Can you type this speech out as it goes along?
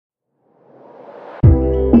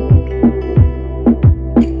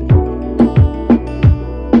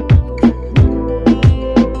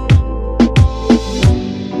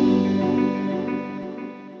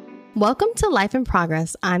Welcome to Life in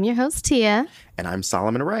Progress. I'm your host, Tia. And I'm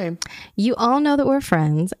Solomon Ray. You all know that we're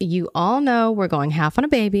friends. You all know we're going half on a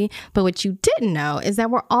baby. But what you didn't know is that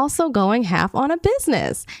we're also going half on a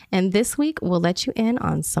business. And this week, we'll let you in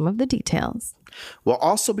on some of the details. We'll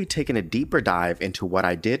also be taking a deeper dive into what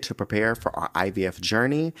I did to prepare for our IVF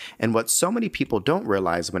journey and what so many people don't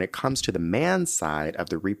realize when it comes to the man's side of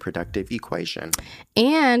the reproductive equation.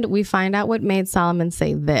 And we find out what made Solomon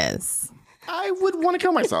say this. I would want to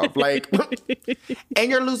kill myself. And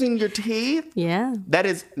you're losing your teeth? Yeah. That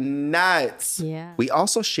is nuts. Yeah. We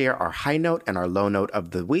also share our high note and our low note of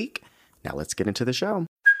the week. Now let's get into the show.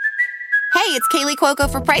 Hey, it's Kaylee Cuoco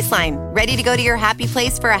for Priceline. Ready to go to your happy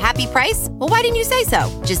place for a happy price? Well, why didn't you say so?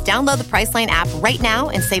 Just download the Priceline app right now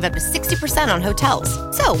and save up to 60% on hotels.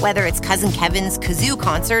 So whether it's Cousin Kevin's Kazoo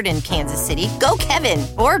Concert in Kansas City, go Kevin,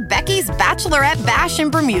 or Becky's Bachelorette Bash in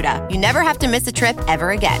Bermuda, you never have to miss a trip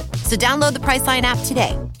ever again. So download the Priceline app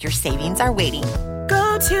today. Your savings are waiting.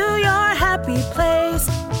 Go to your happy place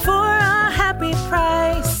for a happy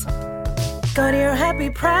price. Go to your happy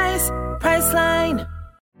price, Priceline.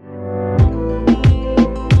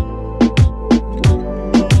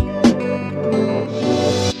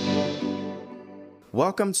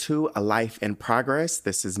 Welcome to A Life in Progress.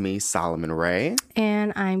 This is me, Solomon Ray.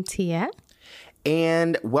 And I'm Tia.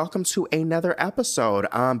 And welcome to another episode.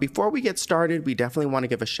 Before we get started, we definitely want to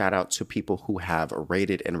give a shout out to people who have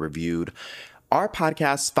rated and reviewed our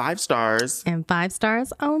podcast 5 stars. And 5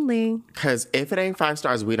 stars only. Because if it ain't 5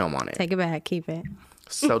 stars, we don't want it. Take it back. Keep it.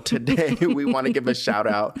 So today we want to give a shout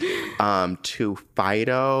out to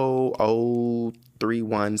Fido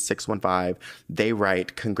 031615. They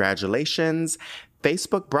write, "Congratulations.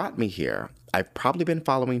 Facebook brought me here. I've probably been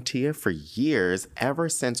following Tia for years, ever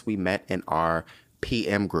since we met in our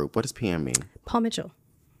PM group." What does PM mean? Paul Mitchell.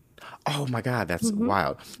 Oh my God, that's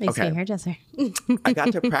wild. Makes me a hairdresser. I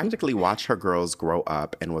got to practically watch her girls grow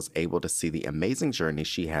up and was able to see the amazing journey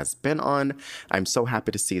she has been on. I'm so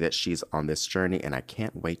happy to see that she's on this journey, and I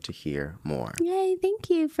can't wait to hear more. Yay, thank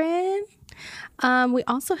you, friend. We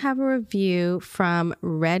also have a review from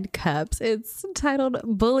Red Cups. It's titled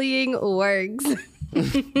 "Bullying Works."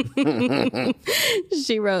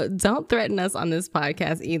 She wrote, "Don't threaten us on this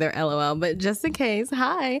podcast either, LOL. But just in case,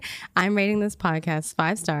 hi, I'm rating this podcast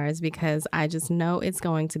 5 stars because I just know it's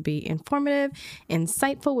going to be informative,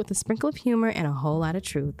 insightful with a sprinkle of humor and a whole lot of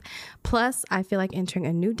truth. Plus, I feel like entering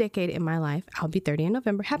a new decade in my life. I'll be 30 in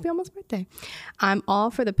November. Happy almost birthday. I'm all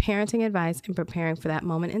for the parenting advice and preparing for that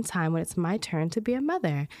moment in time when it's my turn to be a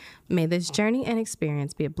mother. May this journey and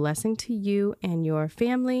experience be a blessing to you and your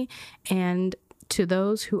family and to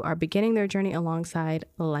those who are beginning their journey alongside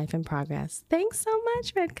Life in Progress." Thanks so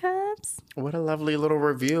much, Red Cups. What a lovely little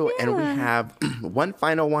review. Yeah. And we have one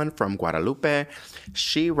final one from Guadalupe.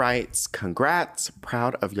 She writes, "Congrats,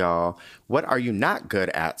 proud of y'all. What are you not good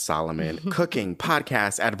at, Solomon? Cooking,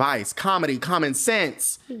 podcasts, advice, comedy, common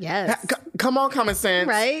sense." Yes. Come on, common sense.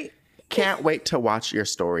 Right? Can't wait to watch your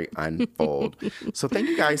story unfold. So thank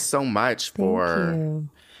you guys so much for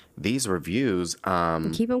these reviews.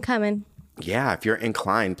 Keep them coming. Yeah, if you're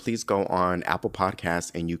inclined, please go on Apple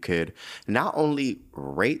Podcasts and you could not only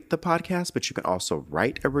rate the podcast, but you can also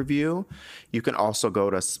write a review. You can also go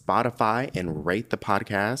to Spotify and rate the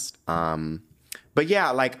podcast. But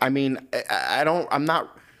yeah,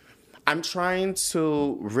 I'm trying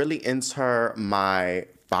to really enter my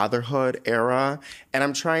fatherhood era, and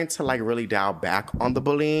I'm trying to really dial back on the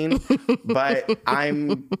bullying, but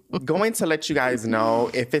I'm going to let you guys know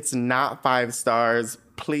if it's not 5 stars,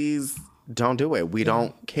 please don't do it. We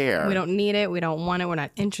don't care. We don't need it. We don't want it. We're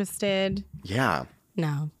not interested. Yeah.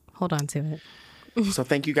 No, hold on to it. So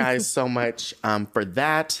thank you guys so much for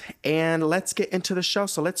that. And let's get into the show.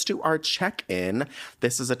 So let's do our check-in.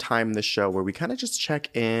 This is a time in the show where we kind of just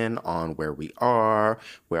check in on where we are,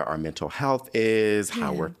 where our mental health is,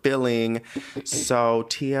 how we're feeling. So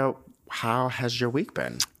Tia, how has your week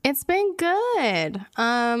been? It's been good.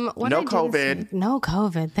 No COVID. No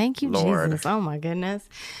COVID. Thank you, Lord. Jesus. Oh my goodness.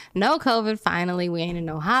 No COVID. Finally, we ain't in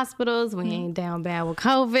no hospitals. We ain't down bad with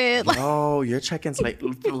COVID. Oh, your check-ins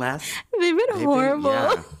last. They've been horrible.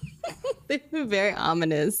 Yeah. They've been very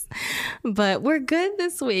ominous. But we're good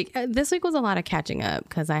this week. This week was a lot of catching up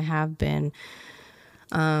because I have been,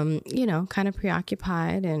 kind of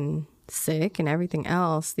preoccupied and sick and everything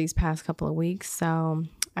else these past couple of weeks. So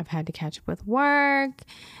I've had to catch up with work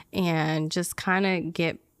and just kind of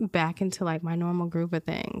get back into my normal groove of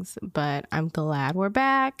things. But I'm glad we're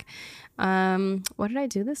back. What did I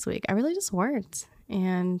do this week? I really just worked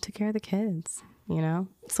and took care of the kids.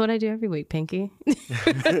 It's what I do every week, Pinky.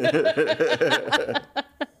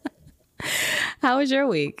 How was your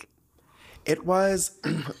week? It was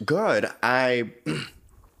good.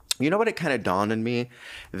 You know what? It kind of dawned on me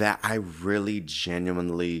that I really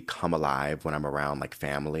genuinely come alive when I'm around like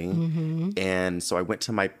family. And so I went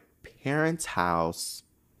to my parents' house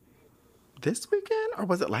this weekend, or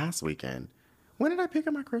was it last weekend? When did I pick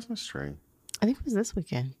up my Christmas tree? I think it was this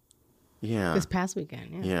weekend. Yeah. This past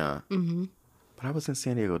weekend. Yeah. But I was in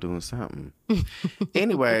San Diego doing something.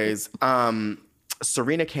 Anyways,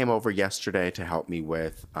 Serena came over yesterday to help me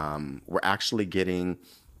with, we're actually getting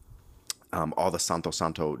all the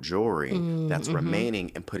Santo jewelry that's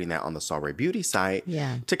remaining and putting that on the Solray Beauty site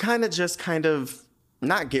to kind of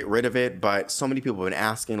not get rid of it, but so many people have been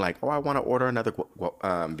asking like, oh, I want to order another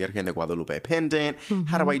Virgen de Guadalupe pendant.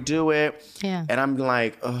 How do I do it? Yeah. And I'm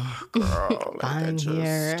like, oh, girl. I'm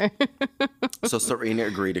here. So Serena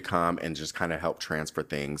agreed to come and just kind of help transfer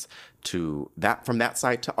things from that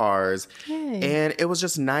site to ours. Yay. And it was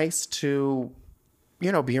just nice to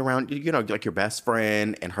be around, like your best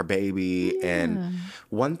friend and her baby. Yeah. And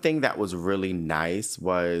one thing that was really nice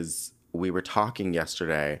was we were talking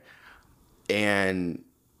yesterday and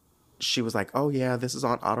she was like, oh, yeah, this is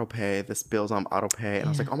on autopay. This bill's on autopay. And I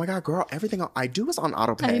was like, oh, my God, girl, everything I do is on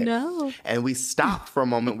autopay. I know. And we stopped for a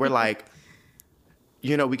moment. We're like,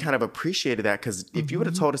 we kind of appreciated that because if you would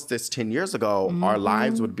have told us this 10 years ago, our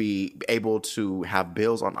lives would be able to have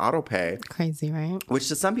bills on autopay. Crazy, right? Which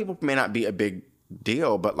to some people may not be a big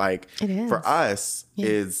deal, but like for us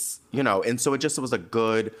is, and so it was a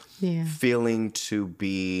good feeling to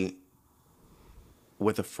be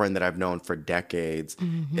with a friend that I've known for decades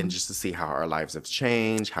and just to see how our lives have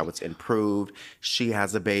changed, how it's improved. She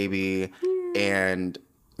has a baby. And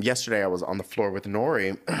yesterday I was on the floor with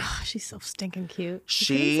Nori. Oh, she's so stinking cute.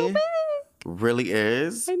 She so really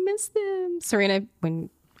is. I miss them. Serena, when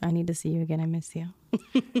I need to see you again, I miss you.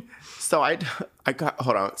 So I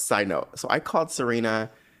hold on, side note. So I called Serena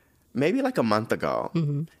maybe like a month ago.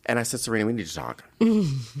 And I said, Serena, we need to talk.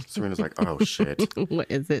 Serena's like, oh, shit. What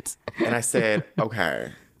is it? And I said,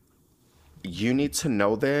 okay, you need to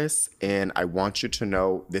know this. And I want you to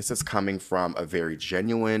know this is coming from a very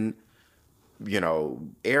genuine,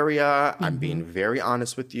 area. I'm being very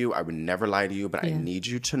honest with you. I would never lie to you, but I need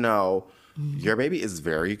you to know your baby is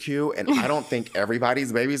very cute. And I don't think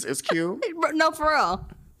everybody's babies is cute. No, for real.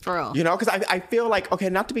 For real. Because I feel like, okay,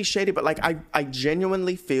 not to be shady, but like I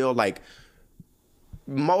genuinely feel like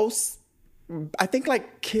I think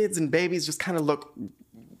like kids and babies just kind of look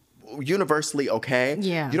universally okay.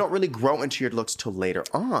 Yeah. You don't really grow into your looks till later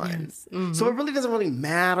on. Yes. So it really doesn't really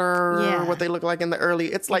matter what they look like in the early.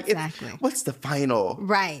 It's like, what's the final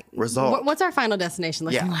result? What's our final destination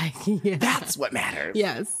looking like? Yeah. That's what matters.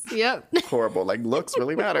 Yes. Yep. Horrible. Like looks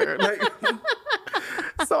really matter.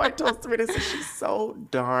 So I told Serena, she's so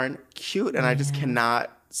darn cute, and I just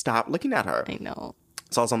cannot stop looking at her. I know.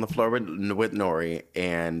 So I was on the floor with Nori,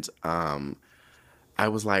 and I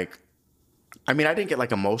was like, I didn't get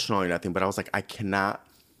like emotional or nothing, but I was like, I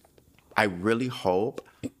really hope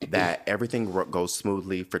that everything goes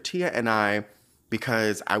smoothly for Tia and I,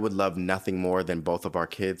 because I would love nothing more than both of our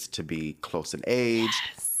kids to be close in age.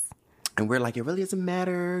 Yes. And we're like, it really doesn't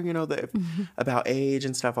matter, about age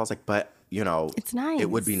and stuff. I was like, but, it's nice. It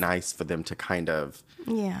would be nice for them to kind of.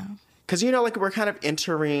 Yeah. Because, like we're kind of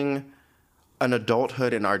entering an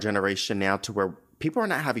adulthood in our generation now to where people are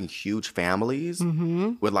not having huge families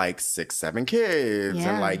with like 6, 7 kids. Yeah.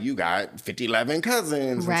 And like you got 50, 11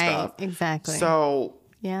 cousins and stuff. Right, exactly. So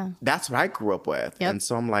that's what I grew up with. Yep. And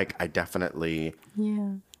so I'm like, I definitely,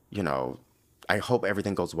 I hope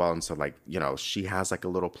everything goes well. And so like, she has like a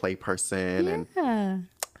little play person. Yeah. And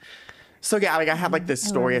so like I have like this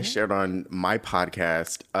story I shared on my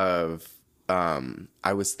podcast of,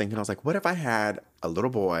 I was like, what if I had a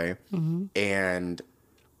little boy and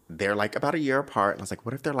they're like about a year apart. And I was like,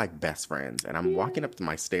 what if they're like best friends? And I'm walking up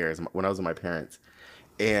my stairs when I was with my parents.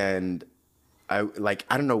 And I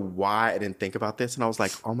don't know why I didn't think about this. And I was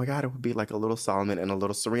like, oh my God, it would be like a little Solomon and a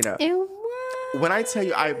little Serena. It would. When I tell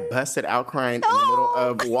you I busted out crying in the middle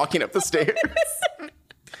of walking up the stairs.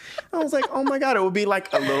 I was like, oh my God, it would be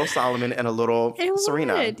like a little Solomon and a little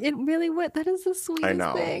Serena. It really would. That is the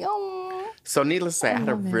sweetest thing. Oh. So needless to say, I had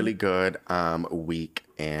a really good week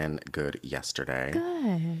and good yesterday.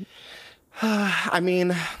 Good. I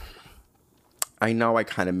know I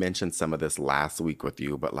kind of mentioned some of this last week with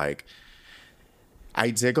you, but like,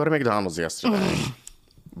 I did go to McDonald's yesterday,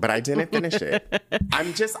 but I didn't finish it.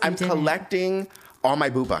 I'm collecting all my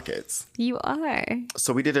boo buckets. You are.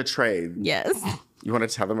 So we did a trade. Yes. You want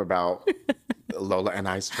to tell them about Lola and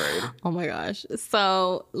I's trade? Oh my gosh.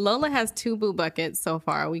 So Lola has 2 boo buckets so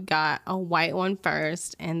far. We got a white one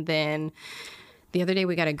first, and then the other day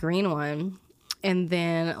we got a green one. And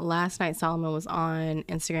then last night, Solomon was on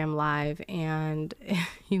Instagram Live, and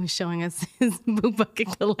he was showing us his Boo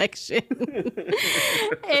Bucket collection.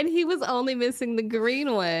 And he was only missing the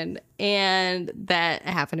green one. And that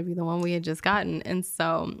happened to be the one we had just gotten. And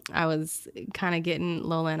so I was kind of getting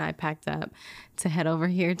Lola and I packed up to head over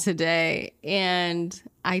here today. And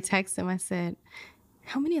I texted him, I said,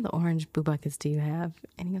 how many of the orange Boo Buckets do you have?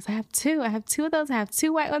 And he goes, I have 2. I have 2 of those. I have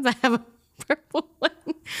 2 white ones. I have a purple one.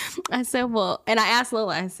 I said, well, and I asked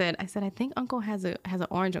Lola, I said, I think Uncle has an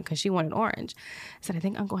orange one because she wanted orange. I said, I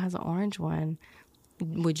think Uncle has an orange one.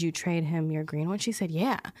 Would you trade him your green one? She said,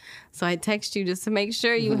 yeah. So I texted you just to make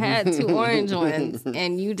sure you had 2 orange ones,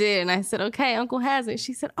 and you did. And I said, okay, Uncle has it.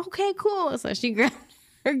 She said, okay, cool. So she grabbed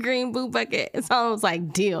her green Boo Bucket. And so I was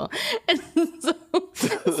like, deal. And so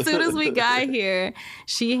as soon as we got here,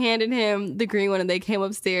 she handed him the green one, and they came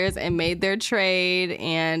upstairs and made their trade,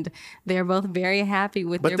 and they're both very happy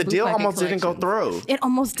with their Boo Bucket But the deal almost didn't go through. It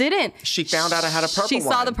almost didn't. She found out I had a purple one. She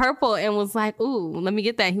saw the purple and was like, ooh, let me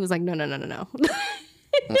get that. He was like, no.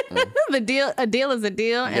 A deal is a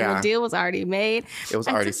deal, and the deal was already made. It was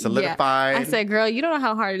already solidified. I said, girl, you don't know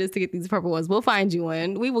how hard it is to get these purple ones. We'll find you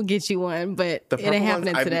one. We will get you one, but it ain't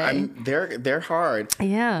happening today. They're hard.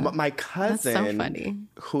 Yeah. My cousin, that's so funny,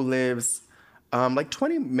 who lives like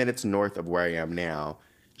 20 minutes north of where I am now,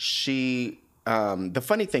 she... the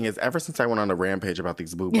funny thing is, ever since I went on a rampage about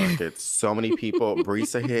these Boo Buckets, so many people,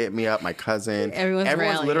 Brisa hit me up, my cousin,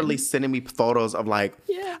 everyone's literally sending me photos of like,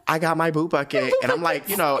 I got my Boo Bucket. And I'm like,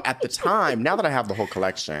 at the time, now that I have the whole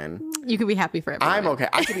collection, you could be happy for everyone. I'm okay.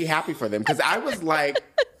 I could be happy for them because I was like,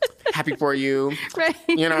 happy for you. Right.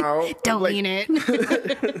 Don't mean it.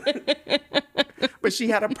 But she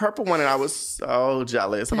had a purple one, and I was so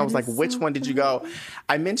jealous. And I was like, which one did you go?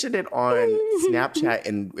 I mentioned it on Snapchat,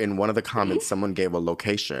 and in one of the comments, someone gave a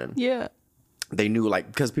location. Yeah. They knew,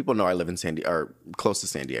 because people know I live in or close to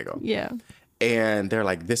San Diego. Yeah. And they're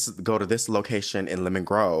like, go to this location in Lemon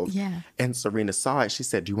Grove. Yeah. And Serena saw it. She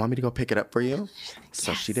said, do you want me to go pick it up for you?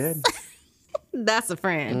 So she did. That's a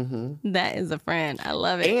friend. Mm-hmm. That is a friend. I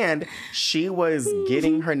love it. And she was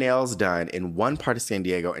getting her nails done in one part of San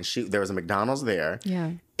Diego, and there was a McDonald's there.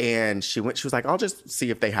 Yeah. And she was like, I'll just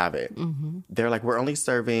see if they have it. Mm-hmm. They're like, we're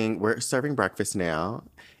serving breakfast now.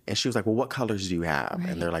 And she was like, well, what colors do you have? Right.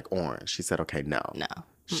 And they're like, orange. She said, okay, no.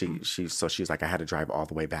 She was like, I had to drive all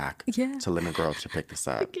the way back to Lemon Grove to pick this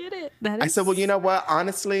up. I get it. I said, well, you know what?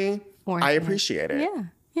 Honestly, I appreciate it. Yeah.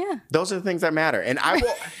 Yeah. Those are the things that matter. And I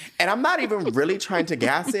will, and I'm not even really trying to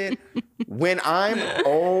gas it. When I'm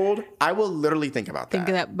old, I will literally think about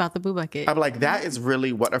that. About the Boo Bucket. I'm like, that is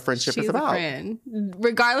really what a friendship is about. A friend.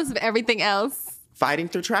 Regardless of everything else. Fighting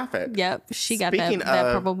through traffic. Yep. She got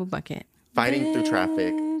that purple Boo Bucket. Fighting through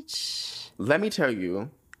traffic. Let me tell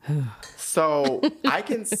you. So I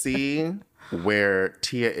can see where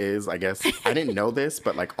Tia is, I guess. I didn't know this,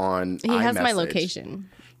 but on He has my location.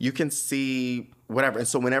 You can see whatever. And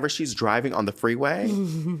so whenever she's driving on the freeway,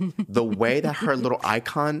 the way that her little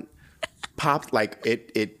icon pops,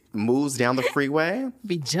 it moves down the freeway.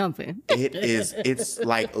 Be jumping. It's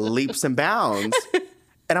like leaps and bounds.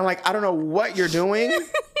 And I'm like, I don't know what you're doing.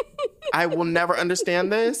 I will never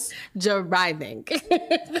understand this. Driving.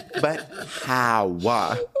 But how?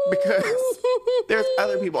 Because there's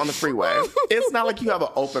other people on the freeway. It's not like you have an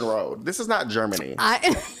open road. This is not Germany.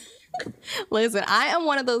 Listen, I am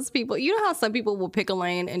one of those people. You know how some people will pick a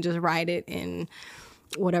lane and just ride it in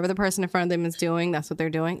whatever the person in front of them is doing, that's what they're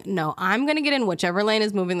doing? No, I'm going to get in whichever lane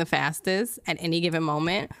is moving the fastest at any given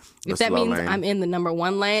moment. If that means I'm in the number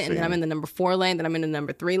 1 lane, and then I'm in the number 4 lane, then I'm in the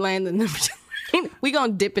number 3 lane, then number 2 lane, we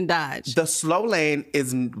going to dip and dodge. The slow lane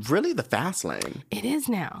is really the fast lane. It is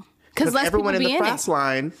now. Because everyone in the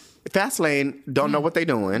fast lane don't know what they're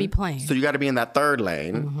doing. Be playing. So you got to be in that 3rd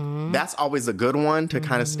lane. Mm-hmm. That's always a good one to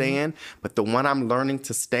kind of stay in. But the one I'm learning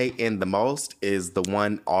to stay in the most is the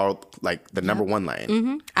one the number 1 lane.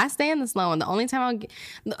 Mm-hmm. I stay in the slow one. The only time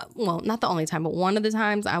not the only time, but one of the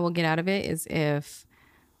times I will get out of it is if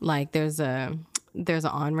there's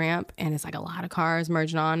an on-ramp and it's a lot of cars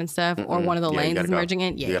merging on and stuff, or one of the lanes is merging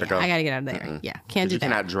in. Yeah, I gotta get out of there. Mm-mm. Yeah, can't do that.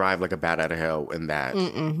 You cannot drive like a bat out of hell in that.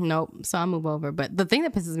 Nope. So I move over. But the thing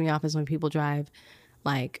that pisses me off is when people drive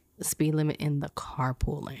speed limit in the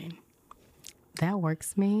carpool lane. That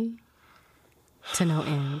works me to no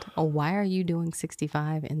end. Oh, why are you doing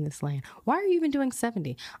 65 in this lane? Why are you even doing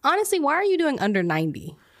 70? Honestly, why are you doing under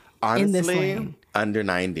 90 in this lane? Under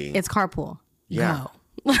 90. It's carpool. Yeah.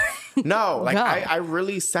 Go. No, I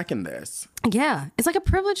really second this. Yeah. It's like a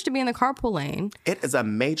privilege to be in the carpool lane. It is a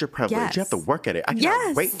major privilege. Yes. You have to work at it. I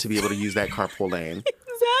cannot wait to be able to use that carpool lane.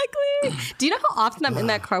 Exactly. Do you know how often I'm in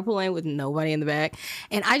that carpool lane with nobody in the back?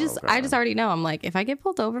 And I just already know. I'm like, if I get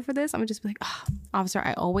pulled over for this, I'm just be like, oh, officer,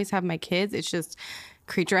 I always have my kids. It's just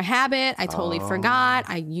creature of habit. I totally forgot.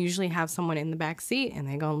 I usually have someone in the back seat, and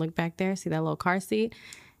they're going to look back there, see that little car seat,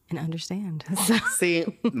 and understand. So. See,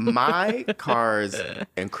 my car's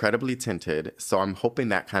incredibly tinted, so I'm hoping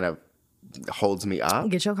that kind of holds me up.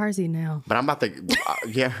 Get your car seat now. But I'm about to,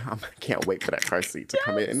 I can't wait for that car seat to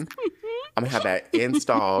come in. I'm going to have that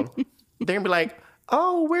installed. They're going to be like,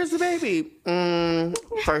 oh, where's the baby?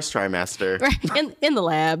 First trimester. Right. In the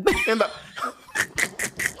lab.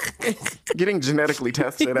 Getting genetically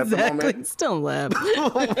tested at the moment. Still in lab.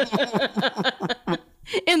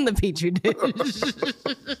 In the petri dish.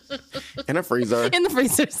 In a freezer. In the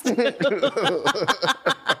freezer still.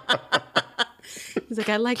 He's like,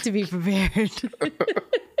 I like to be prepared.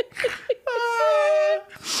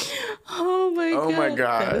 Oh my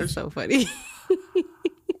gosh. That is so funny.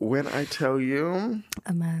 When I tell you,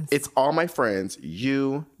 a mess. It's all my friends,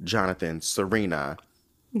 you, Jonathan, Serena.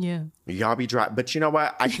 Yeah. Y'all be driving. But you know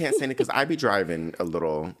what? I can't say it because I be driving a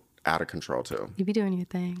little out of control too. You be doing your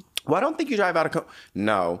thing. Well, I don't think you drive out of control.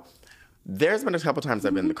 No. There's been a couple times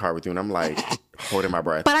I've been in the car with you and I'm like holding my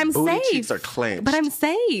breath. But I'm Booty safe. cheeks are clenched. But I'm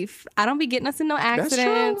safe. I don't be getting us in no accidents.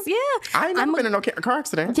 That's true. Yeah. I ain't never been in no car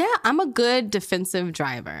accident. Yeah, I'm a good defensive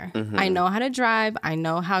driver. Mm-hmm. I know how to drive. I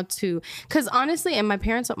know how to, because honestly, and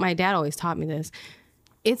my dad always taught me this,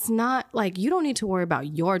 it's not like you don't need to worry about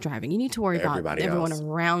your driving. You need to worry about everyone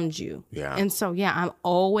around you. Yeah. And so, yeah,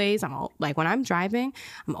 like when I'm driving,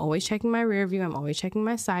 I'm always checking my rear view. I'm always checking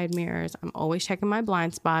my side mirrors. I'm always checking my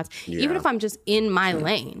blind spots. Yeah. Even if I'm just in my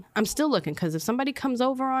lane, I'm still looking. Because if somebody comes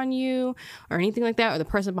over on you or anything like that, or the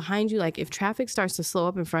person behind you, like if traffic starts to slow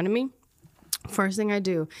up in front of me, first thing I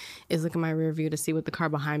do is look at my rear view to see what the car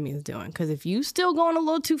behind me is doing. Because if you still going a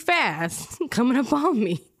little too fast coming up on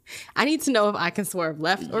me, I need to know if I can swerve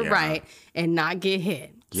left or right and not get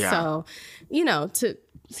hit. Yeah. So,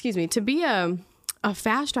 to be a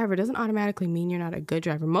fast driver doesn't automatically mean you're not a good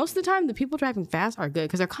driver. Most of the time, the people driving fast are good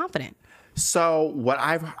because they're confident. So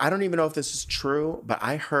I don't even know if this is true, but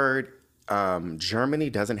I heard Germany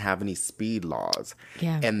doesn't have any speed laws.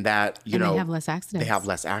 Yeah. And that, they have less accidents. They have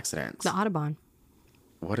less accidents. The Autobahn.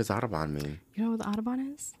 What does Autobahn mean? You know what the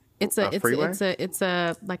Autobahn is? Freeway? It's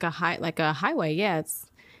a highway. Yeah,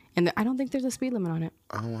 and I don't think there's a speed limit on it.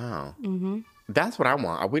 Oh, wow. Mm-hmm. That's what I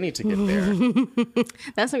want. We need to get there.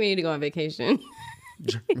 That's when we need to go on vacation.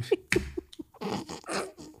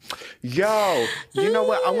 Yo, you know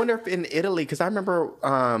what? I wonder if in Italy, because I remember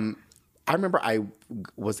I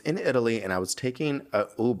was in Italy and I was taking an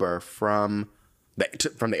Uber from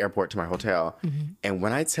the airport to my hotel. Mm-hmm. And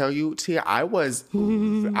when I tell you, Tia,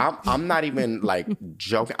 I'm not even like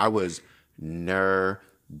joking. I was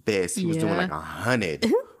nervous. He was doing like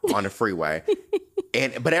 100 on the freeway.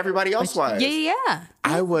 But everybody else was. Yeah.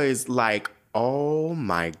 I was like, oh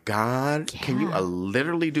my God, can you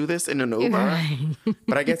literally do this in an Uber? Right.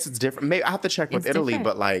 But I guess it's different. Maybe I have to check with Italy,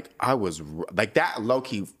 but like I was like that low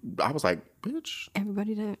key. I was like, bitch.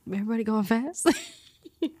 Everybody going fast.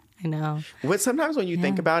 I know. Sometimes when you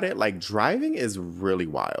think about it, like driving is really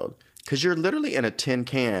wild because you're literally in a tin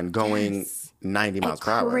can going 90 miles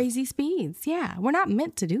per hour. Crazy speeds. Yeah, we're not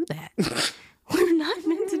meant to do that. We're not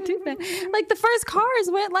meant to do that. Like the first cars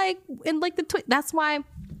went like in like that's why.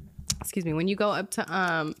 Excuse me, when you go up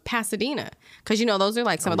to Pasadena, because those are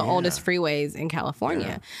like some of the oldest freeways in California.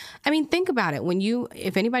 Yeah. I mean, think about it.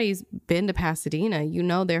 If anybody's been to Pasadena,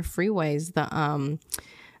 their freeways,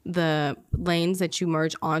 the lanes that you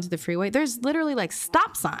merge onto the freeway, there's literally like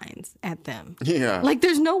stop signs at them. Yeah. Like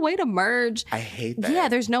there's no way to merge. I hate that. Yeah,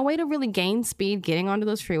 there's no way to really gain speed getting onto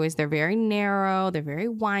those freeways. They're very narrow. They're very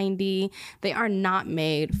windy. They are not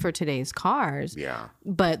made for today's cars. Yeah.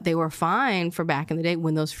 But they were fine for back in the day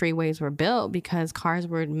when those freeways were built because cars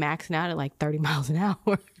were maxing out at like 30 miles an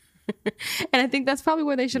hour. And I think that's probably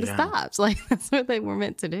where they should have stopped. Like that's what they were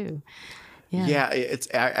meant to do. Yeah,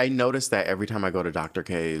 I noticed that every time I go to Dr.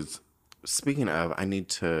 K's. Speaking of, I need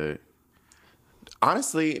to.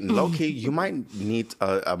 Honestly, low key, you might need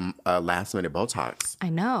a last minute Botox. I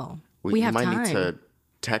know. We have time. You might need to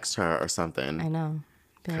text her or something. I know.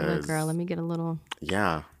 Be like, look, girl, let me get a little.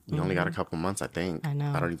 Yeah, you only got a couple months, I think. I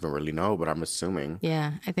know. I don't even really know, but I'm assuming.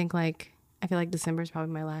 Yeah, I feel like December is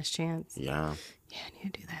probably my last chance. Yeah. Yeah, I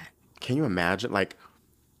need to do that. Can you imagine, like?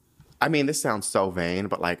 I mean, this sounds so vain,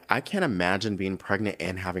 but like, I can't imagine being pregnant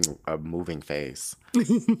and having a moving face.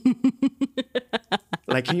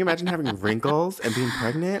 Like, can you imagine having wrinkles and being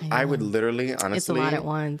pregnant? I would literally, honestly. It's a lot at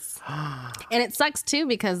once. And it sucks too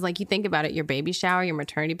because, like, you think about it, your baby shower, your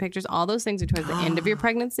maternity pictures, all those things are towards the end of your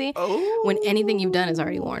pregnancy when anything you've done is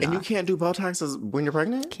already worn off. And you can't do Botox when you're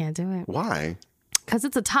pregnant? Can't do it. Why? Because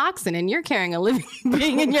it's a toxin and you're carrying a living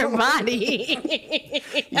being in your body.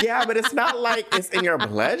 Yeah, but it's not like it's in your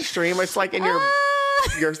bloodstream. It's like in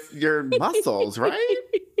your muscles, right?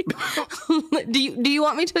 Do you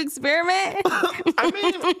want me to experiment? I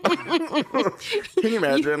mean, can you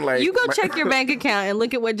imagine? You go check your bank account and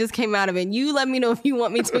look at what just came out of it. And you let me know if you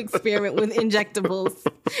want me to experiment with injectables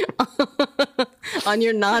on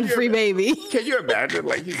your non-free baby. Can you imagine?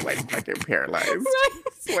 Like, he's like fucking paralyzed. Right?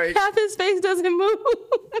 Like, half his face doesn't move.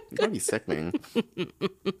 That'd be sickening.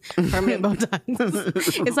 Permanent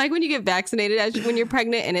Botox. It's like when you get vaccinated when you're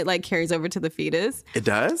pregnant and it like carries over to the fetus. It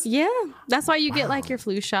does? Yeah. That's why you get like your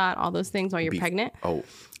flu shot, all those things while you're pregnant. Oh.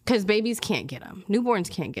 Because babies can't get them. Newborns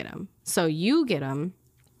can't get them. So you get them.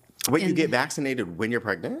 Wait, you get vaccinated when you're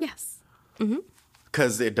pregnant? Yes.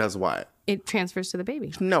 Because it does what? It transfers to the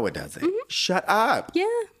baby. No, it doesn't. Shut up. Yeah.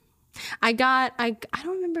 I don't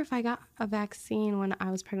remember if I got a vaccine when I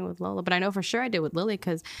was pregnant with Lola, but I know for sure I did with Lily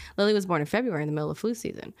because Lily was born in February in the middle of flu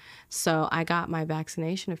season. So I got my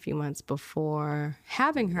vaccination a few months before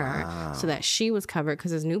having her so that she was covered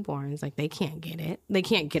because as newborns, like they can't get it. They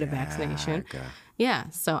can't get a vaccination. Okay. Yeah.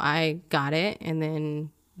 So I got it and then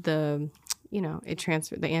it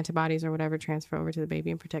transferred, the antibodies or whatever transfer over to the baby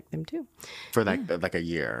and protect them too. For like a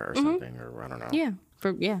year or something, or I don't know. Yeah.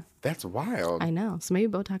 That's wild. I know. So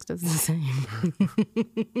maybe Botox does the same.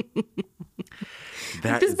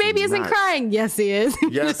 This baby isn't crying. Yes, he is.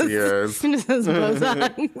 Yes, he is. He just has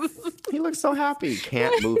Botox. He looks so happy.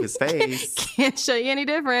 Can't move his face. Can't show you any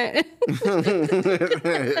different.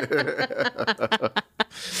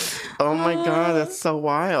 Oh my God, that's so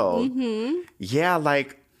wild. Yeah,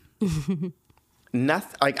 like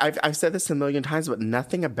nothing. Like I've said this a million times, but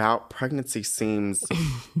nothing about pregnancy seems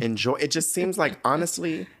enjoy. It just seems like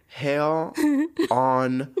honestly hell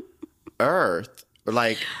on earth.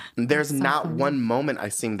 Like there's not one moment I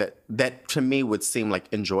seem that to me would seem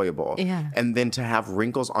like enjoyable. Yeah. And then to have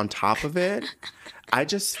wrinkles on top of it,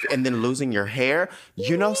 and then losing your hair.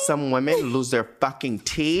 You know, some women lose their fucking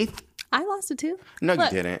teeth. I lost a tooth. No, you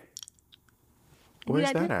didn't.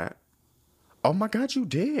 Where's that at? Oh my God, you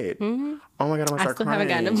did. Oh my God, I'm gonna start crying. I still haven't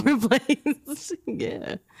gotten it replaced.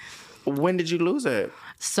 Yeah. When did you lose it?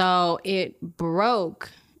 So it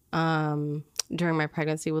broke during my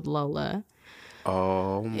pregnancy with Lola.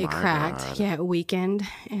 Oh my God. It cracked. Yeah, a weekend.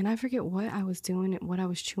 And I forget what I was doing, what I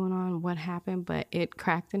was chewing on, what happened, but it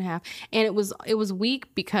cracked in half. And it was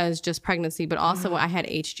weak because just pregnancy, but also I had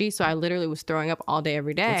HG, so I literally was throwing up all day,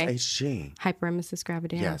 every day. What's HG? Hyperemesis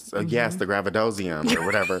gravidarum. Yes. Yes, the gravidosium or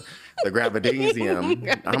whatever. The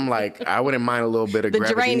gravidesium. I'm like, I wouldn't mind a little bit of the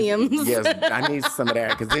geraniums. Yes, I need some of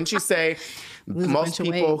that. Because didn't you say most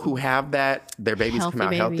people who have that, their babies come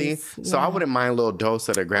out healthy? So I wouldn't mind a little dose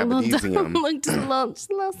of the gravidesium. Just a little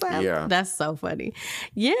sample. Yeah. That's so funny.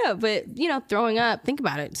 Yeah, but, throwing up, think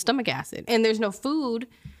about it, stomach acid. And there's no food,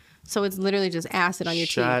 so it's literally just acid on your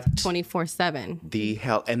teeth 24/7. The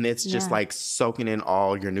hell. And it's just like soaking in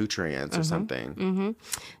all your nutrients or something.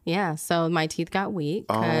 Yeah, so my teeth got weak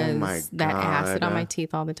because that acid on my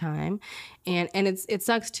teeth all the time. And it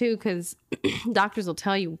sucks too because doctors will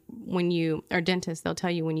tell you or dentists, they'll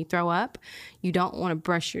tell you when you throw up, you don't want to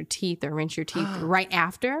brush your teeth or rinse your teeth right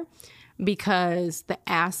after because the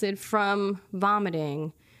acid from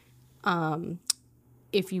vomiting,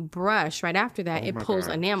 if you brush right after that, it pulls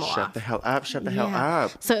enamel off. Shut the hell up. Shut the hell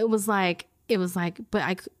up. So it was like,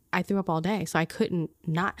 but I threw up all day, so I couldn't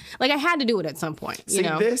not. Like, I had to do it at some point. See,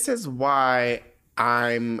 this is why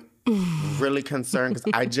I'm really concerned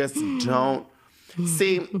because I just don't.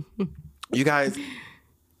 See, you guys,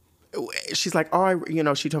 she's like,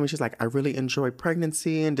 she told me, she's like, I really enjoy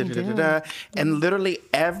pregnancy and da-da-da-da-da. And literally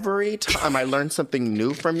every time I learn something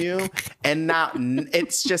new from you, and now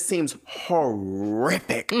it just seems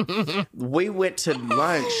horrific. We went to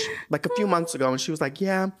lunch like a few months ago and she was like,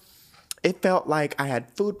 yeah, it felt like I had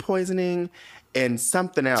food poisoning and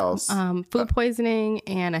something else. Food poisoning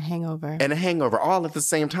and a hangover. All at the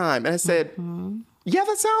same time. And I said, yeah,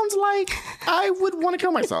 that sounds like I would want to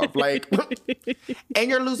kill myself. Like,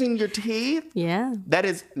 and you're losing your teeth? Yeah. That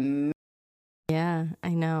is... Yeah, I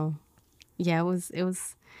know. Yeah, it was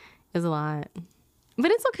a lot.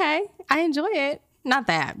 But it's okay. I enjoy it. Not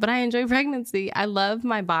that, but I enjoy pregnancy. I love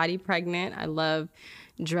my body pregnant. I love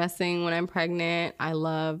dressing when I'm pregnant. I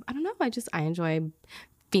enjoy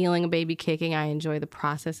feeling a baby kicking. I enjoy the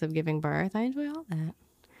process of giving birth. I enjoy all that.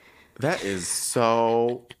 That is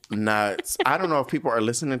so nuts. I don't know if people are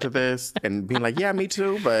listening to this and being like, yeah, me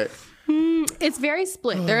too, but... It's very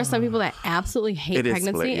split. There are some people that absolutely hate pregnancy,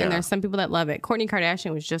 split, yeah. and there's some people that love it. Kourtney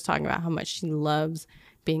Kardashian was just talking about how much she loves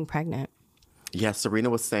being pregnant. Yeah, Serena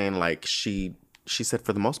was saying, like, she said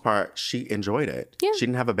for the most part, she enjoyed it. Yeah. She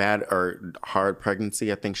didn't have a bad or hard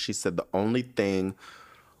pregnancy. I think she said the only thing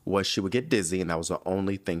was she would get dizzy, and that was the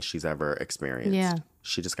only thing she's ever experienced. Yeah.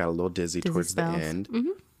 She just got a little dizzy towards spells. the end.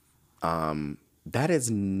 Mm-hmm. That is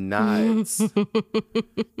nuts.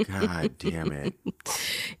 God damn it.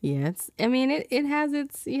 Yeah, it has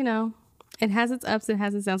its, it has its ups, it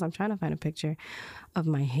has its downs. I'm trying to find a picture of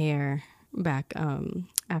my hair back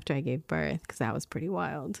after I gave birth, because that was pretty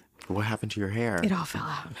wild. What happened to your hair? It all fell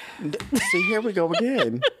out. See, here we go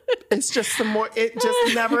again. It's just some more. It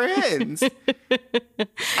just never ends.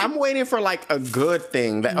 I'm waiting for like a good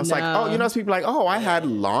thing that I was like, oh, it's people like, oh, I had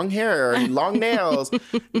long hair, long nails.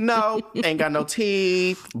 No, ain't got no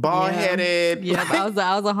teeth, bald headed. Yeah, I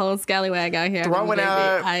was a whole scallywag out here. Throwing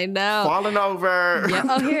up. I know. Falling over. Yeah.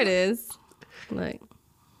 Oh, here it is. Look.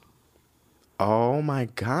 Oh my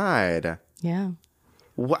God. Yeah.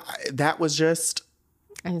 What? That was just.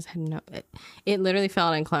 I just had it literally fell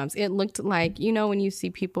out in clumps. It looked like, when you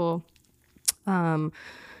see people,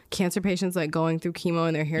 cancer patients, like going through chemo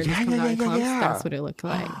and their hair just comes out in clumps. Yeah. That's what it looked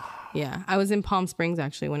like. Yeah. I was in Palm Springs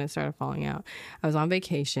actually when it started falling out. I was on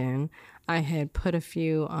vacation. I had put a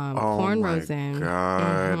few cornrows in.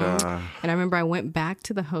 God. Mm-hmm. And I remember I went back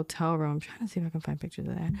to the hotel room. I'm trying to see if I can find pictures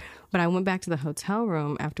of that. But I went back to the hotel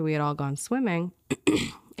room after we had all gone swimming.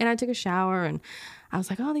 And I took a shower, and I was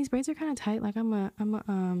like, oh, these braids are kind of tight. Like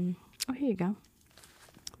oh, here you go.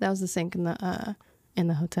 That was the sink in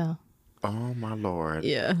the hotel. Oh my Lord.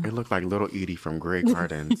 Yeah. It looked like little Edie from Grey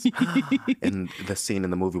Gardens in the scene in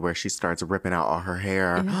the movie where she starts ripping out all her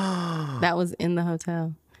hair. Yeah. That was in the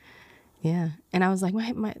hotel. Yeah. And I was like,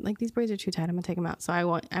 like these braids are too tight. I'm gonna take them out. So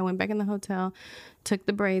I went back in the hotel, took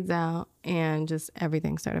the braids out, and just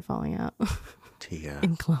everything started falling out. Tia.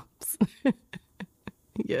 In clumps.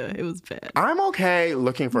 Yeah, it was bad. I'm okay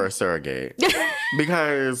looking for a surrogate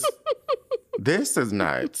because this is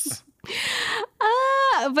nuts.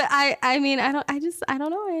 But I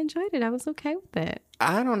don't know. I enjoyed it. I was okay with it.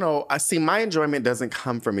 I don't know. I see my enjoyment doesn't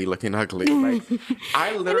come from me looking ugly. Like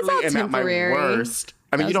I literally am at my worst.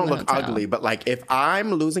 I mean, you don't look ugly, but like if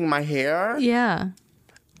I'm losing my hair, yeah.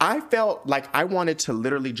 I felt like I wanted to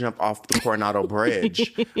literally jump off the Coronado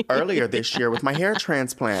Bridge earlier this year with my hair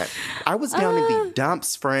transplant. I was down in the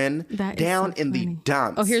dumps, friend. Down in the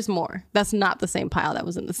dumps. Oh, here's more. That's not the same pile that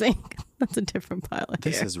was in the sink. That's a different pile of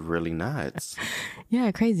This hair. is really nuts.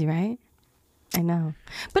 Yeah, crazy, right? I know.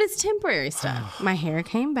 But it's temporary stuff. My hair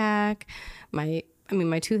came back. My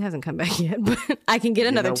tooth hasn't come back yet, but I can get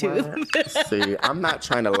another tooth. See, I'm not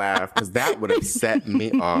trying to laugh because that would have set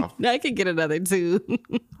me off. I can get another tooth.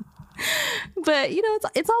 But,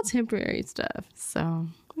 it's all temporary stuff. So,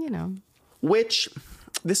 Which,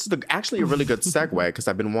 this is actually a really good segue because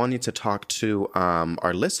I've been wanting to talk to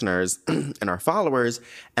our listeners and our followers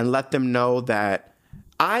and let them know that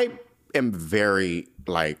I am very,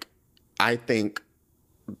 I think...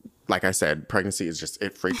 Like I said, pregnancy is just,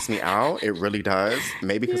 it freaks me out. It really does.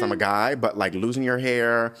 Maybe because I'm a guy, but like losing your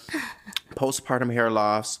hair, postpartum hair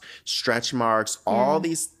loss, stretch marks, all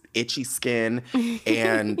these itchy skin.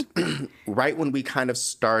 And right when we kind of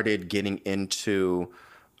started getting into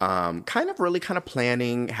kind of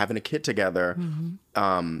planning, having a kid together,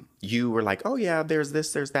 you were like, oh yeah, there's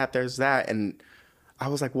this, there's that, there's that. And I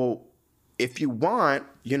was like, well, if you want,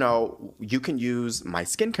 you can use my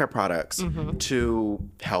skincare products to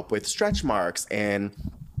help with stretch marks. And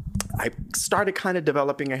I started kind of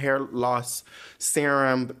developing a hair loss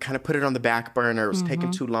serum, kind of put it on the back burner. It was taking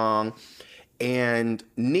too long. And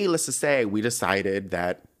needless to say, we decided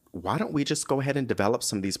that why don't we just go ahead and develop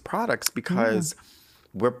some of these products because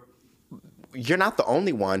you're not the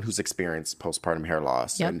only one who's experienced postpartum hair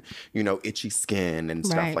loss and, itchy skin and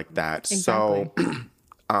stuff like that. Exactly.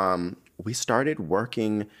 So, we started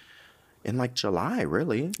working in July,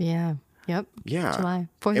 really. Yeah. Yep. Yeah. July.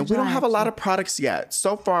 4th and of we July, don't have a lot of products yet.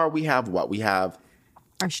 So far, we have what? We have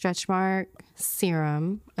our stretch mark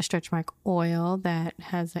serum, a stretch mark oil that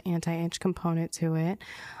has an anti-itch component to it.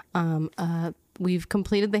 We've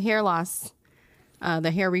completed the hair loss,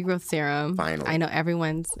 the hair regrowth serum. Finally. I know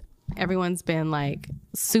everyone's been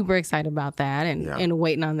super excited about that and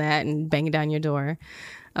waiting on that and banging down your door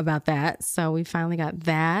about that. So we finally got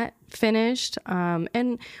that finished.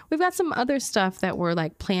 And we've got some other stuff that we're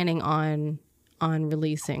planning on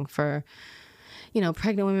releasing for,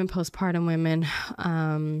 pregnant women, postpartum women.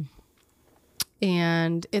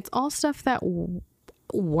 And it's all stuff that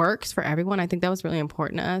works for everyone. I think that was really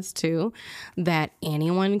important to us too, that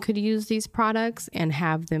anyone could use these products and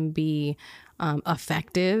have them be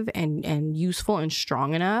effective and useful and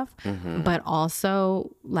strong enough, but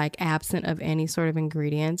also like absent of any sort of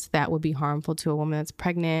ingredients that would be harmful to a woman that's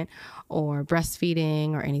pregnant or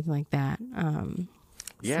breastfeeding or anything like that. And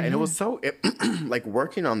it was like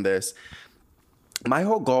working on this, my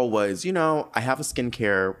whole goal was, I have a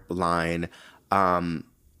skincare line,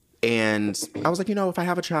 and I was like, if I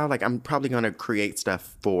have a child, like I'm probably going to create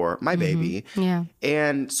stuff for my baby. Yeah.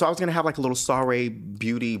 And so I was going to have like a little Soiree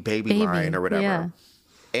Beauty baby line or whatever. Yeah.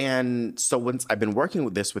 And so once I've been working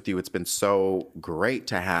with you, it's been so great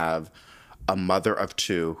to have a mother of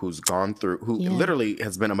two who literally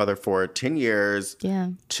has been a mother for 10 years,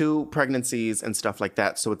 2 pregnancies and stuff like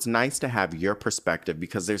that. So it's nice to have your perspective,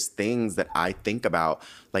 because there's things that I think about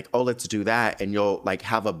like, oh, let's do that. And you'll like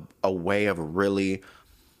have a way of really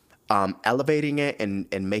elevating it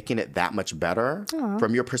and making it that much better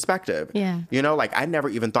from your perspective. Yeah. Like I never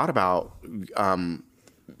even thought about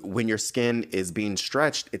when your skin is being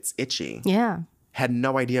stretched, it's itchy. Yeah. Had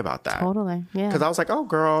no idea about that. Totally. Yeah. Because I was like, oh,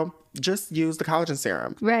 girl, just use the collagen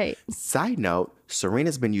serum. Right. Side note,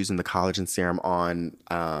 Serena's been using the collagen serum on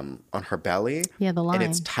her belly. Yeah, the line. And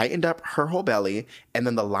it's tightened up her whole belly, and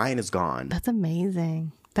then the line is gone. That's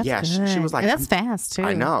amazing. That's good. She was like... And that's fast, too.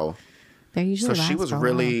 I know. They're usually So she was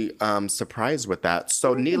really surprised with that.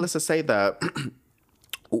 So needless to say,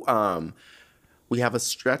 we have a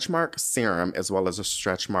stretch mark serum as well as a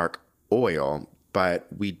stretch mark oil, but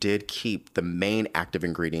we did keep the main active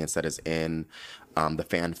ingredients that is in the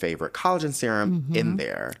fan favorite collagen serum in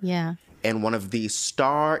there. Yeah. And one of the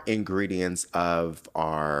star ingredients of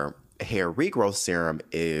our hair regrowth serum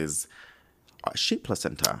is sheep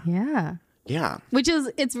placenta. Yeah. Yeah. Which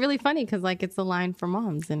is, it's really funny because like it's a line for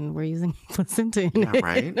moms and we're using placenta in it.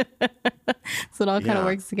 Right? So it all kind of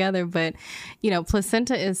works together. But,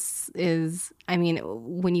 placenta is, I mean,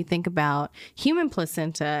 when you think about human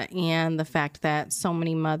placenta and the fact that so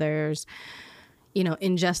many mothers,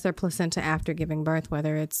 ingest their placenta after giving birth,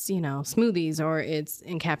 whether it's, smoothies or it's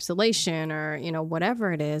encapsulation or,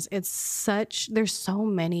 whatever it is, there's so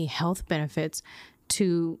many health benefits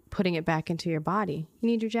to putting it back into your body. You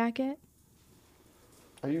need your jacket?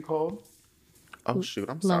 Are you cold? Oh, shoot.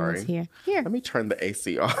 I'm Lola's sorry. Here. Let me turn the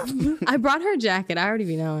AC off. I brought her jacket. I already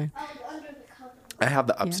be knowing. I have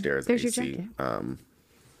the upstairs There's AC. your jacket. I'll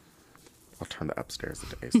turn the upstairs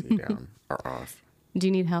AC down or off. Do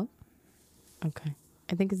you need help? Okay.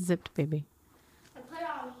 I think it's zipped, baby. I put it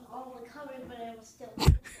on all the covers, but it was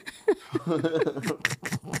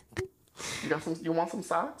still. You want some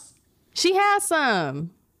socks? She has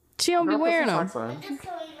some. She don't be wearing them. It's going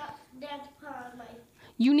up there to put on my.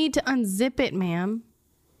 You need to unzip it, ma'am.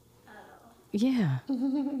 Oh. Yeah.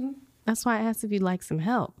 That's why I asked if you'd like some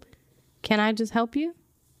help. Can I just help you?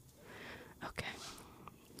 Okay.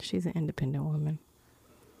 She's an independent woman.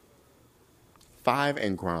 5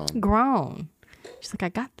 and grown. Grown. She's like, I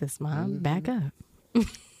got this, Mom. Back up. All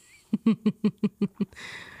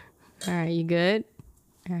right, you good?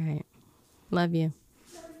 All right. Love you.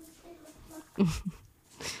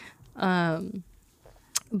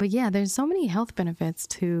 But yeah, there's so many health benefits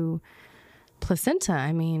to placenta.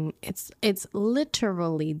 I mean, it's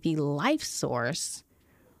literally the life source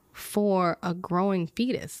for a growing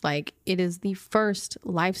fetus. Like, it is the first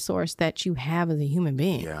life source that you have as a human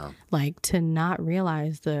being. Yeah. Like, to not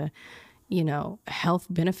realize the, health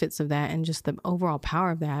benefits of that and just the overall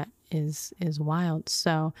power of that is wild.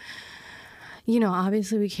 So,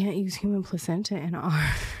 obviously we can't use human placenta in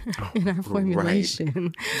our formulation.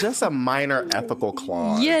 Right. Just a minor ethical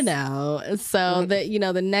clause. So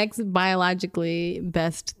the next biologically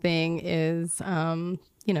best thing is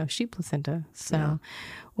sheep placenta. So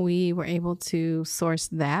we were able to source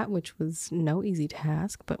that, which was no easy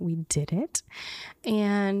task, but we did it.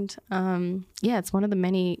 And it's one of the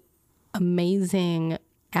many amazing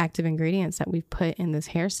active ingredients that we've put in this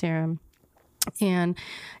hair serum. And,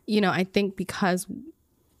 I think because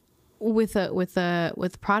with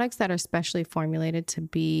products that are specially formulated to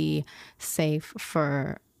be safe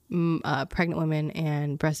for pregnant women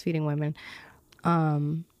and breastfeeding women,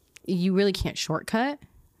 you really can't shortcut.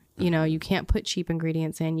 You can't put cheap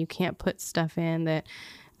ingredients in. You can't put stuff in that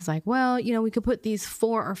is like, well, we could put these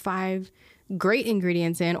 4 or 5 great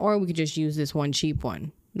ingredients in, or we could just use this one cheap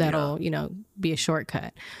one. That'll, be a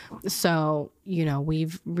shortcut. So,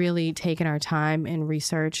 we've really taken our time and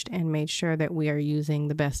researched and made sure that we are using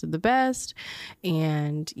the best of the best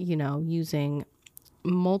and, using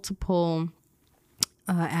multiple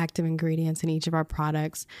active ingredients in each of our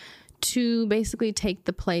products to basically take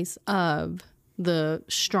the place of the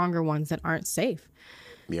stronger ones that aren't safe.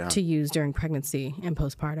 to use during pregnancy and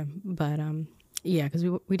postpartum. But yeah, because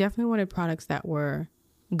we definitely wanted products that were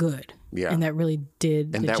good. Yeah. And that really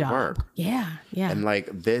did and the that job. work. Yeah. And like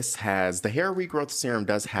this has, the hair regrowth serum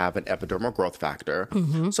does have an epidermal growth factor.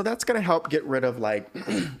 So that's going to help get rid of like,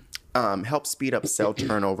 help speed up cell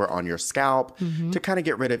turnover on your scalp to kind of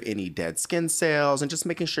get rid of any dead skin cells and just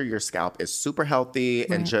making sure your scalp is super healthy.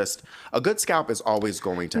 And just a good scalp is always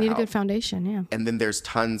going to You need help. a good foundation. Yeah. And then there's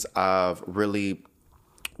tons of really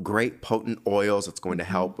great potent oils. It's going to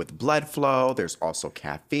help with blood flow. There's also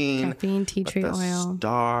caffeine. Tea tree the oil.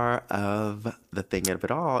 Star of the thing of it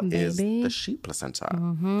all is the sheep placenta.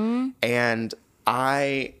 And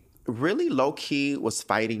I really low key was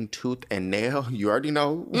fighting tooth and nail. You already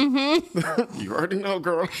know. You already know,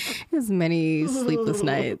 girl. As many sleepless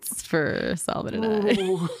nights for Solomon and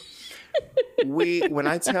I. When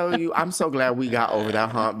I tell you, I'm so glad we got over that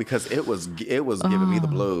hump because it was giving me the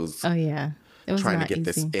blues. Oh yeah. It was trying to not get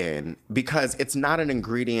easy. this in because it's not an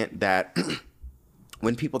ingredient that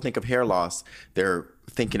when people think of hair loss, they're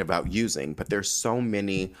thinking about using, but there's so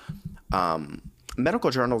many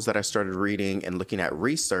medical journals that I started reading and looking at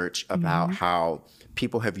research about how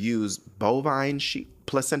people have used bovine sheep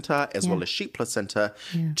placenta as well as sheep placenta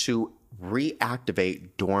to reactivate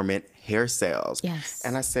dormant hair cells. Yes.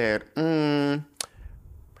 And I said,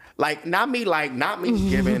 like, not me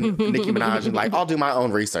giving Nicki Minaj and like, I'll do my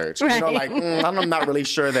own research. You know, like, I'm not really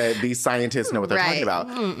sure that these scientists know what they're talking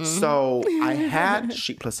about. So I had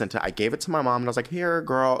sheep placenta. I gave it to my mom and I was like, here,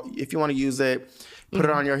 girl, if you want to use it, put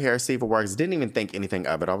it on your hair, see if it works. Didn't even think anything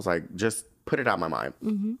of it. I was like, just put it out my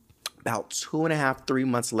mind. About 2.5, 3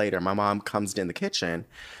 months later, my mom comes in the kitchen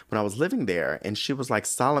when I was living there and she was like,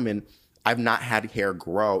 Solomon, I've not had hair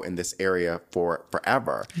grow in this area for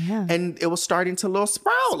forever. Yeah. And it was starting to little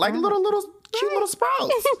sprout, like little cute little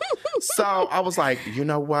sprouts. So I was like, you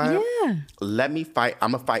know what? Yeah. Let me fight.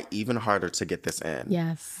 I'm going to fight even harder to get this in.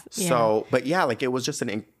 Yes. So, but yeah, like it was just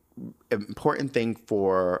an important thing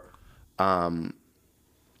for us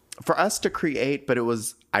to create, but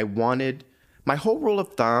I wanted, my whole rule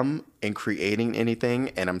of thumb in creating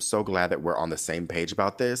anything, and I'm so glad that we're on the same page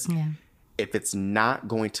about this. Yeah. If it's not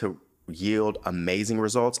going to yield amazing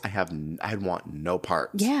results, I want no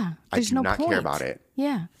part. Yeah. I do not care about it.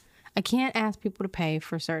 Yeah. I can't ask people to pay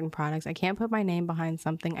for certain products. I can't put my name behind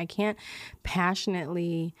something. I can't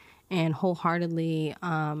passionately and wholeheartedly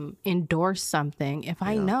endorse something if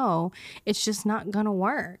I know it's just not going to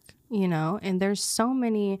work, you know? And there's so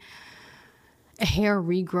many hair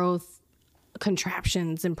regrowth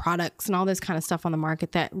contraptions and products and all this kind of stuff on the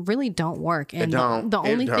market that really don't work. And the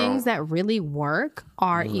only things that really work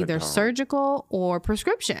are either surgical or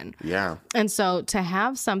prescription. Yeah. And so to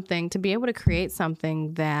have something, to be able to create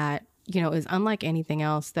something that, you know, is unlike anything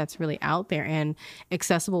else that's really out there and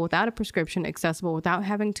accessible without a prescription, accessible without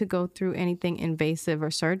having to go through anything invasive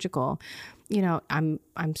or surgical, you know, I'm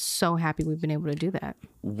so happy we've been able to do that.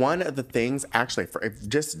 One of the things, actually, it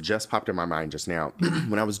just popped in my mind just now.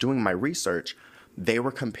 When I was doing my research, they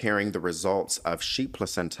were comparing the results of sheep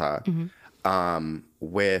placenta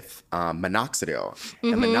with minoxidil.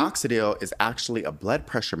 And minoxidil is actually a blood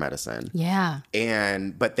pressure medicine. Yeah.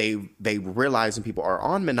 But they realize when people are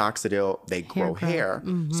on minoxidil, they grow hair.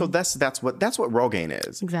 So that's what Rogaine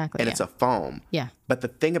is. Exactly. And it's a foam. Yeah. But the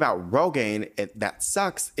thing about Rogaine that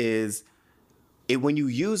sucks is when you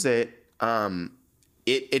use it,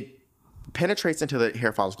 it penetrates into the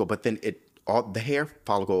hair follicle, but then the hair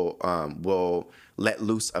follicle will let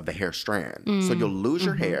loose of the hair strand. So you'll lose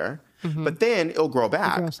your hair, but then it'll grow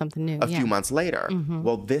back. Grow something new. A few months later.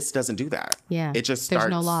 Well, this doesn't do that. Yeah. It just starts.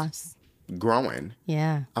 There's no loss. Growing.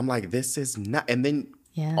 Yeah. I'm like, this is not. And then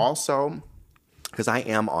also, because I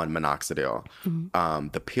am on minoxidil,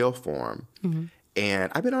 the pill form,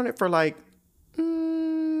 and I've been on it for like,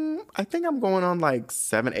 I think I'm going on like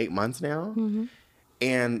 7-8 months now.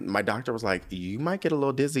 And my doctor was like, you might get a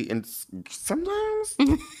little dizzy. And sometimes,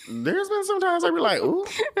 there's been some times I'd be like, ooh,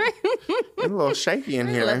 I'm a little shaky in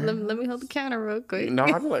here. Let me hold the counter real quick. No,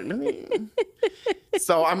 I'd be like, let me.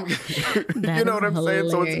 So I'm, you know what I'm saying?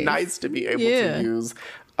 So it's nice to be able to use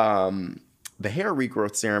the hair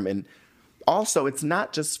regrowth serum. And also, it's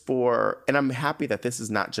not just for, and I'm happy that this is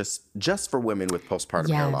not just for women with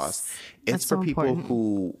postpartum hair loss. It's for people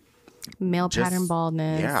who. Male pattern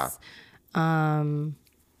baldness. Yeah.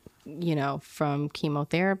 You know, from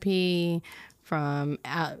chemotherapy, from,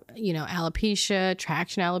 alopecia,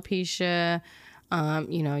 traction alopecia,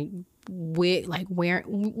 you know, wig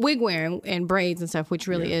wearing and braids and stuff, which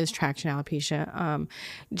really is traction alopecia.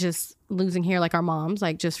 Just losing hair like our moms,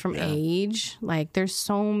 like just from age. Like there's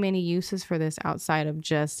so many uses for this outside of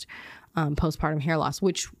just postpartum hair loss,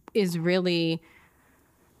 which is really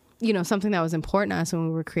something that was important to us when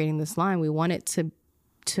we were creating this line. We wanted to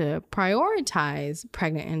prioritize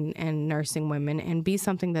pregnant and nursing women and be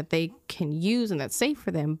something that they can use and that's safe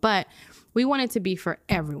for them. But we want it to be for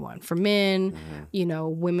everyone, for men,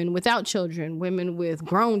 women without children, women with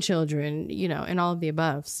grown children, and all of the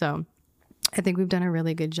above. So I think we've done a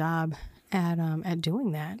really good job at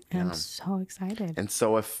doing that. And I'm so excited. And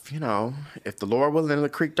so if the Lord willing and the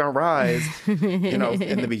creek don't rise, in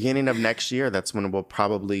the beginning of next year, that's when we'll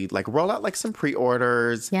probably roll out some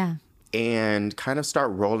pre-orders. Yeah. And kind of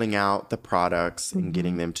start rolling out the products and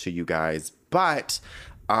getting them to you guys. But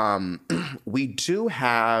we do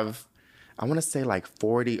have, I want to say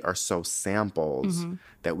 40 or so samples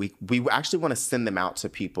that we actually want to send them out to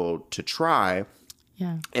people to try.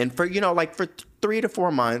 Yeah. And for, for 3 to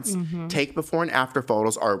 4 months, take before and after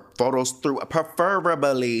photos or photos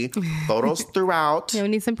preferably photos throughout. Yeah, we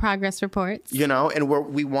need some progress reports. And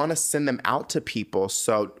we want to send them out to people.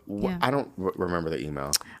 So I don't remember the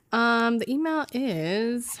email. The email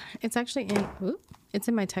it's actually it's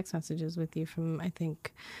in my text messages with you from, I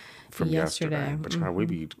think, from yesterday. But we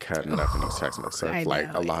be cutting up in these text messages, a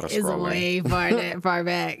lot of scrolling. It's way far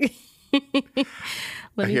back.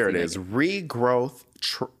 Here it is. Regrowth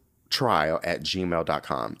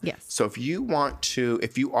trial@gmail.com. Yes. So if you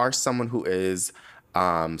are someone who is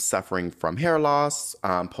suffering from hair loss,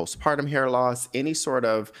 postpartum hair loss, any sort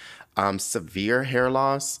of severe hair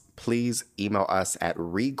loss, please email us at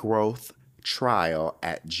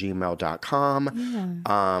regrowthtrial@gmail.com.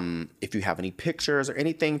 Yeah. If you have any pictures or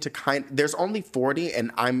anything there's only 40,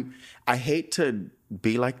 and I hate to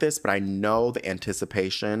be like this, but I know the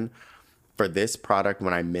anticipation for this product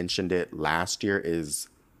when I mentioned it last year is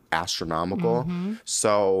astronomical.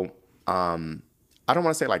 So I don't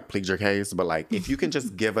want to say plead your case, but if you can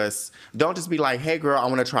just give us, don't just be like, hey girl, I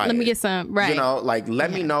want to try it. Let me get some, right.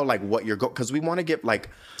 Let me know what you're because we want to get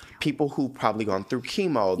people who probably gone through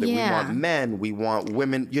chemo, that we want men, we want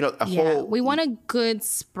women, whole. We want a good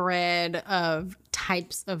spread of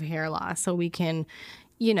types of hair loss so we can,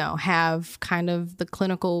 have kind of the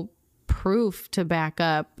clinical proof to back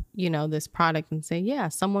up, this product and say, yeah,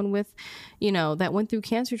 someone with, that went through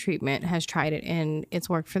cancer treatment has tried it and it's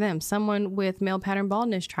worked for them. Someone with male pattern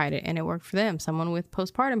baldness tried it and it worked for them. Someone with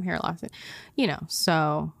postpartum hair loss,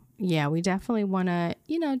 so yeah, we definitely want to,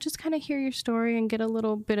 just kind of hear your story and get a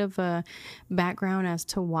little bit of a background as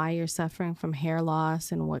to why you're suffering from hair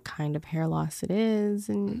loss and what kind of hair loss it is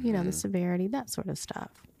and, the severity, that sort of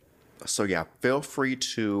stuff. So yeah, feel free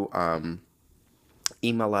to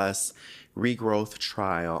email us,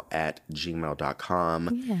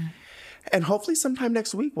 regrowthtrial@gmail.com. Yeah. And hopefully sometime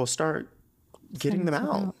next week we'll start getting them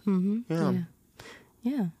out.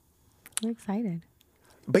 Yeah. We're excited.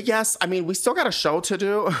 But yes, we still got a show to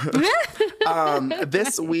do.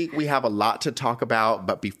 This week we have a lot to talk about.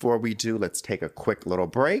 But before we do, let's take a quick little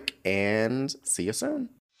break and see you soon.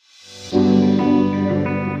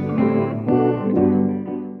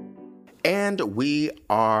 And we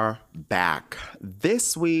are back.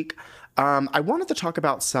 This week, I wanted to talk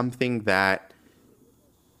about something that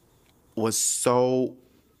was so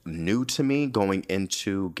new to me going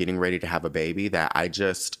into getting ready to have a baby that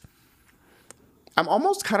I'm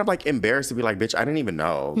almost kind of embarrassed to be like, bitch, I didn't even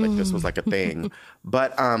know this was a thing.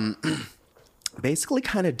 But basically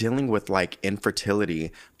kind of dealing with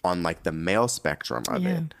infertility on the male spectrum of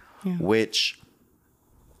it, which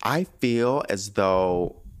I feel as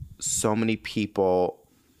though so many people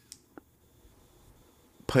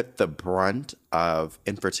put the brunt of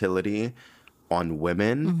infertility on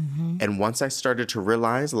women. And once I started to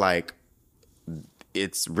realize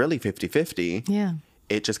it's really 50-50. Yeah.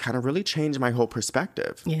 It just kind of really changed my whole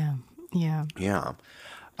perspective. Yeah.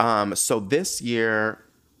 So this year,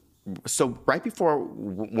 right before,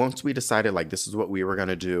 once we decided this is what we were going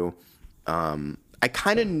to do, I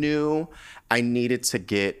kind of knew I needed to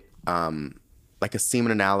get a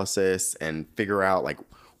semen analysis and figure out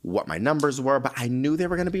what my numbers were, but I knew they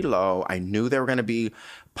were going to be low. I knew they were going to be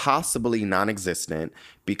possibly non-existent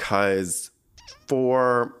because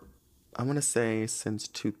I want to say since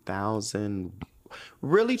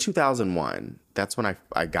 2001, that's when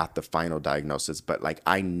I got the final diagnosis. But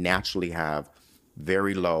I naturally have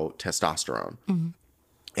very low testosterone.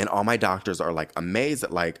 And all my doctors are amazed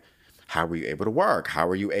at how were you able to work? How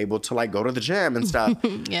were you able to go to the gym and stuff?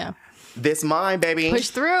 Yeah. This mine, baby. Push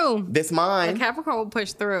through. This mine. The Capricorn will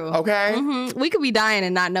push through. Okay. We could be dying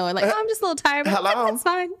and not know it. I'm just a little tired. Hello. It's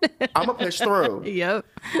fine. I'm going to push through. Yep.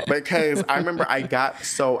 Because I remember I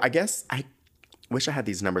guess I wish I had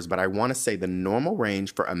these numbers, but I want to say the normal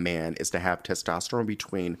range for a man is to have testosterone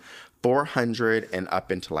between 400 and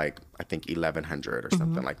up into like, I think 1100 or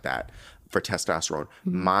something like that for testosterone.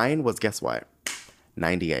 Mine was, guess what?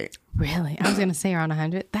 98. Really? I was going to say around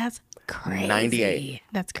 100. That's crazy. 98.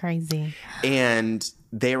 That's crazy. And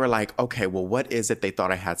they were like, okay, well, what is it? They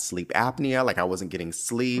thought I had sleep apnea, like I wasn't getting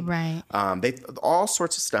sleep. Right. They all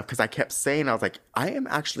sorts of stuff, because I kept saying, I was like, I am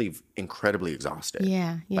actually incredibly exhausted.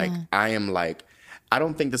 Yeah. Like, I am like, I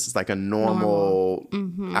don't think this is like a normal.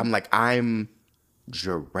 I'm like, I'm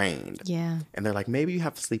drained. Yeah. And they're like, maybe you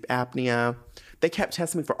have sleep apnea. They kept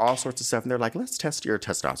testing me for all sorts of stuff. And they're like, let's test your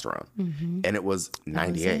testosterone. And it was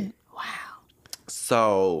 98. Wow.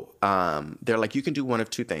 So they're like, you can do one of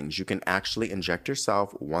two things. You can actually inject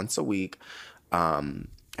yourself once a week. I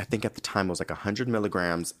think at the time it was like 100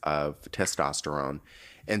 milligrams of testosterone,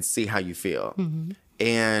 and see how you feel.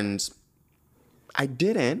 And I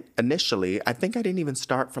didn't initially. I think I didn't even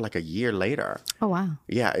start for like a year later. Oh, wow.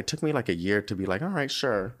 Yeah, it took me like a year to be like, all right,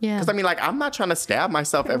 sure. Yeah. Because I mean, like, I'm not trying to stab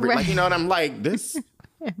myself every, like, you know what I'm like, this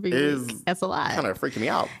is That's a lot. kind of freaking me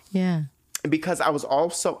out. Yeah. Because I was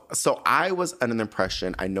also, so I was under the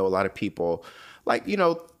impression, I know a lot of people, like, you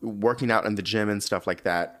know, working out in the gym and stuff like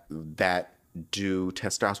that, that do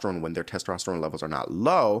testosterone when their testosterone levels are not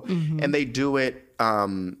low. And they do it, I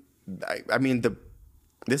mean,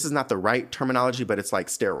 this is not the right terminology, but it's like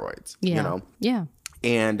steroids, Yeah. you know? Yeah.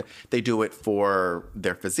 And they do it for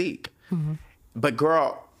their physique. But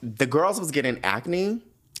girl, the girls was getting acne.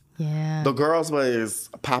 Yeah. The girls was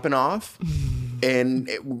popping off and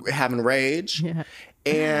having rage. Yeah.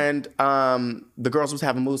 And the girls was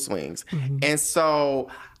having mood swings. And so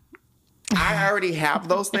I already have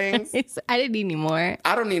those things. I didn't need any more.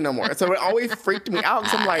 I don't need no more. So it always freaked me out,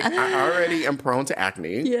 because I'm like, I already am prone to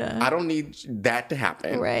acne. Yeah. I don't need that to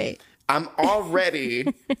happen. Right. I'm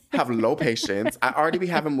already have low patience. I already be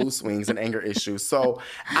having mood swings and anger issues. So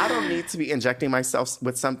I don't need to be injecting myself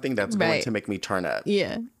with something that's going Right. to make me turn up.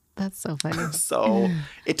 Yeah. That's so funny. So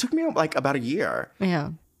it took me like about a year.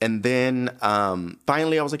 Yeah. And then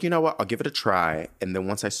finally I was like, you know what? I'll give it a try. And then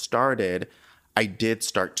once I started, I did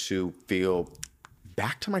start to feel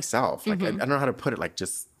back to myself. Like, I don't know how to put it, like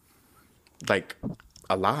just like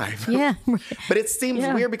alive. Yeah. But it seems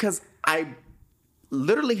Yeah. weird, because I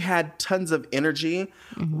literally had tons of energy,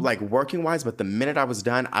 like working wise, but the minute I was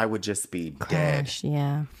done, I would just be dead. Gosh,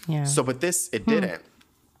 yeah. Yeah. So, but this, it didn't.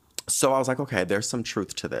 So I was like, okay, there's some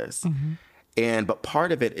truth to this. But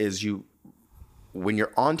part of it is when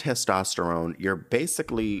you're on testosterone, you're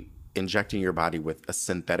basically injecting your body with a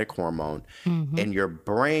synthetic hormone, and your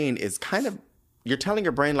brain is kind of, you're telling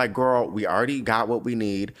your brain like, girl, we already got what we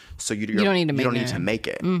need. So you don't need to make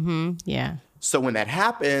it. Yeah. So when that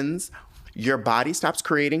happens, your body stops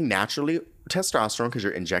creating naturally testosterone, because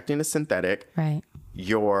you're injecting a synthetic. Right.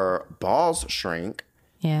 Your balls shrink.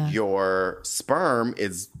 Yeah. Your sperm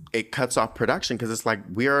it cuts off production, because it's like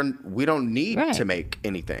we don't need Right. to make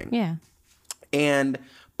anything. Yeah. And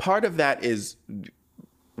part of that is,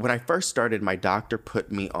 when I first started, my doctor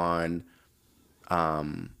put me on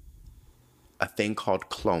a thing called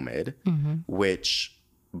Clomid, which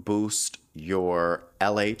boosts your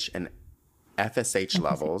LH and FSH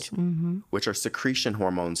levels, which are secretion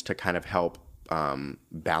hormones to kind of help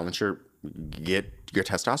balance get your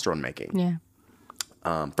testosterone making. Yeah.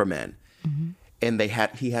 For men. And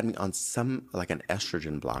he had me on like an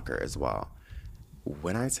estrogen blocker as well.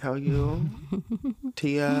 When I tell you,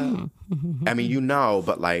 Tia, I mean, you know,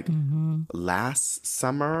 but like last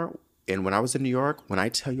summer, and when I was in New York, when I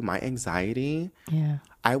tell you my anxiety, Yeah.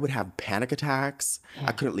 I would have panic attacks.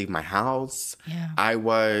 I couldn't leave my house. Yeah. I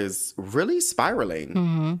was really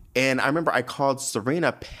spiraling. And I remember I called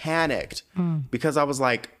Serena, panicked, because I was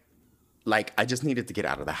like, I just needed to get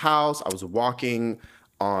out of the house. I was walking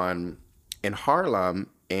in Harlem,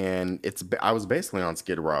 and I was basically on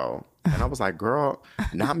Skid Row. And I was like, girl,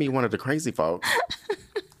 not me, one of the crazy folks.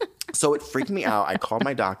 So it freaked me out. I called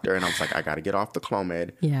my doctor, and I was like, I got to get off the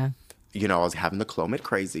Clomid. Yeah. You know, I was having the Clomid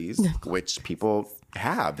crazies, which people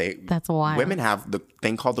have. That's wild. Women have the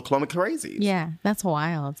thing called the Clomid crazies. Yeah. That's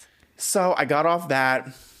wild. So I got off that.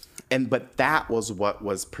 But that was what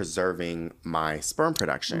was preserving my sperm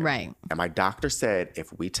production. Right. And my doctor said,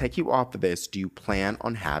 if we take you off of this, do you plan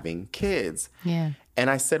on having kids? Yeah. And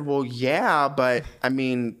I said, well, yeah, but I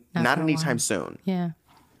mean, not for a anytime while. soon. Yeah.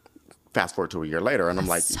 Fast forward to a year later, and I'm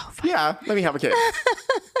like, so funny. yeah, let me have a kid.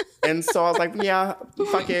 And so I was like, yeah,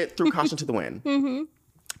 fuck it, threw caution to the wind.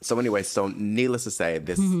 So anyway, needless to say,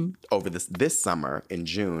 over this summer in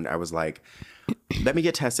June, I was like, let me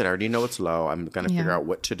get tested. I already know it's low. I'm going to figure out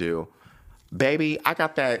what to do. Baby, I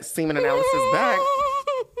got that semen analysis back.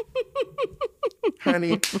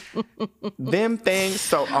 honey. Them things.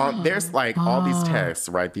 So there's like all these tests,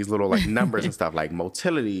 right? These little like numbers and stuff, like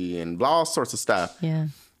motility and all sorts of stuff. Yeah.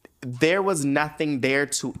 There was nothing there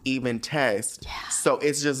to even test. Yeah. So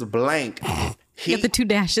it's just blank. You got the 2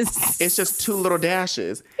 dashes. It's just 2 little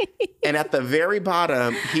dashes. And at the very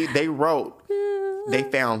bottom, they wrote, they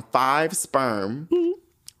found 5 sperm.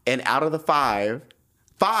 And out of the 5,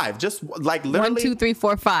 just like literally 1, 2, 3,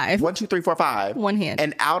 4, 5. 1, 2, 3, 4, 5. One hand.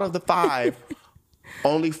 And out of the 5,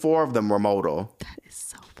 only 4 of them were modal. That is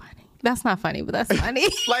so funny. That's not funny, but that's funny.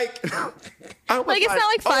 Like, it's not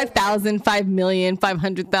like 5,000, 5 million,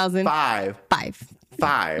 500,000. 5.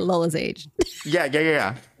 5. Lola's age.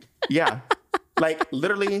 Yeah. Like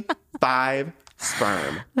literally 5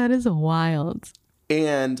 sperm. That is wild.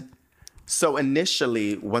 And so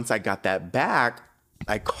initially, once I got that back,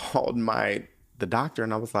 I called the doctor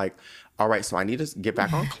and I was like, all right, so I need to get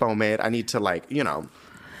back on Clomid. I need to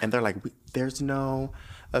and they're like, there's no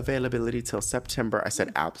availability till September. I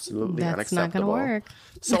said, absolutely That's unacceptable. not going to work.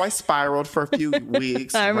 So I spiraled for a few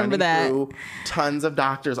weeks. I remember that. Through tons of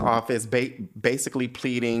doctor's office, basically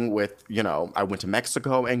pleading with, I went to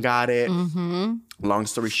Mexico and got it. Mm-hmm. Long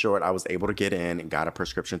story short, I was able to get in and got a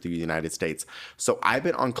prescription through the United States. So I've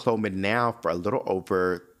been on Clomid now for a little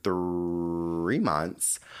over 3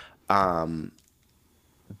 months.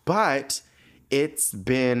 But it's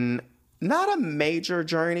been not a major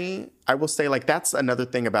journey. I will say, like, that's another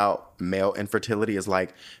thing about male infertility is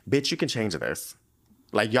like, bitch, you can change this.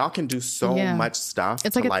 Like, y'all can do so much stuff.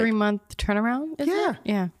 It's like a 3-month turnaround, isn't it?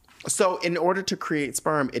 Yeah. So in order to create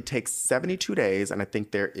sperm, it takes 72 days. And I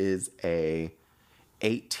think there is a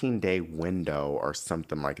 18-day window or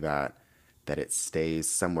something like that it stays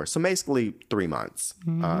somewhere. So basically 3 months.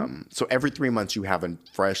 Mm-hmm. So every 3 months you have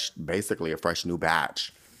basically a fresh new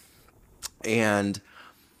batch. And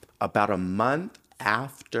about a month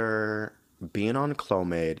after being on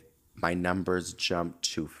Clomid, my numbers jumped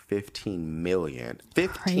to 15 million.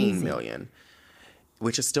 15 million,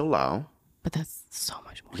 which is still low. But that's so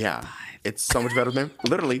much more than 5. It's so much better than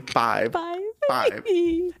literally 5. 5.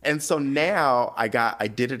 And so now I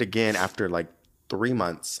did it again after like 3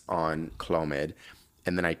 months on Clomid,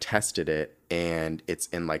 and then I tested it, and it's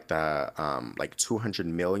in like the like 200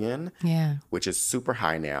 million, which is super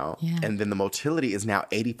high now. Yeah. And then the motility is now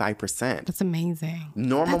 85%. That's amazing.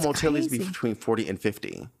 Normal motility is between 40 and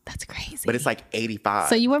 50. That's crazy. But it's like 85.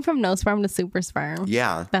 So you went from no sperm to super sperm.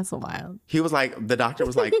 Yeah. That's wild. He was like, the doctor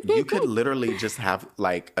was like, you could literally just have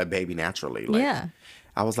like a baby naturally. Like,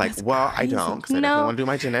 I was like, well, crazy. I don't, because I didn't want to do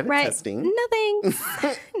my genetic testing. Nothing.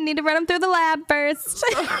 Need to run them through the lab first.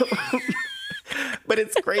 But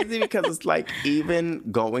it's crazy because it's like, even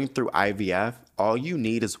going through IVF, all you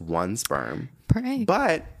need is 1 sperm. Per egg.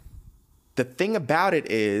 But the thing about it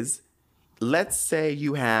is, let's say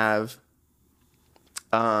you have,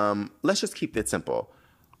 let's just keep it simple.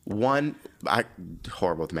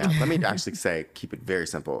 Horrible with math. Let me actually say, keep it very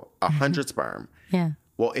simple. 100 sperm. Yeah.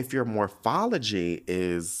 Well, if your morphology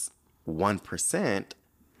is 1%,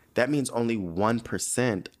 that means only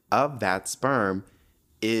 1% of that sperm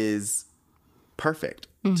is perfect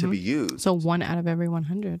to be used. So 1 out of every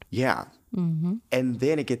 100. Yeah. Mm-hmm. And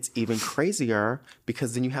then it gets even crazier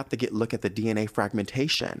because then you have to look at the DNA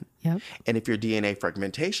fragmentation. Yep. And if your DNA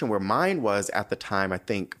fragmentation, where mine was at the time, I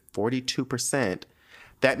think 42%,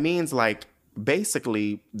 that means like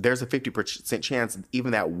basically there's a 50% chance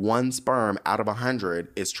even that 1 sperm out of 100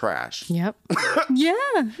 is trash. Yep. Yeah.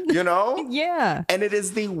 You know? Yeah. And it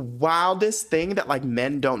is the wildest thing that like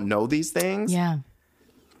men don't know these things. Yeah.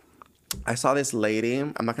 I saw this lady,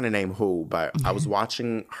 I'm not going to name who, but I was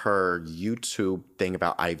watching her YouTube thing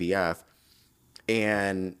about IVF,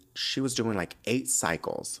 and she was doing like 8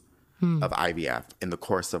 cycles of IVF in the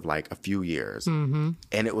course of like a few years. Mm-hmm.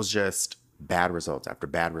 And it was just bad results after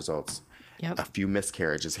bad results. Yep. A few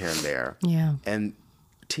miscarriages here and there. Yeah. And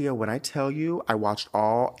Tia, when I tell you I watched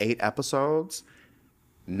all 8 episodes,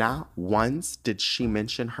 not once did she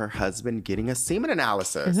mention her husband getting a semen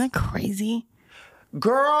analysis. Isn't that crazy?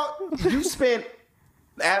 Girl, you spent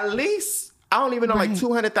at least, I don't even know, like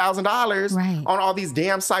 $200,000 on all these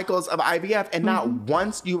damn cycles of IVF. And not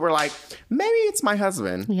once you were like, maybe it's my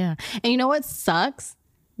husband. Yeah. And you know what sucks?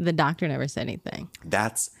 The doctor never said anything.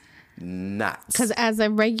 That's nuts. Because as a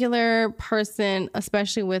regular person,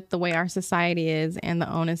 especially with the way our society is and the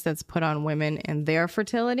onus that's put on women and their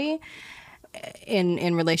fertility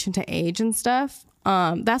in relation to age and stuff,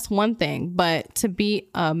 that's one thing. But to be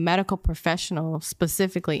a medical professional,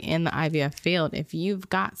 specifically in the IVF field, if you've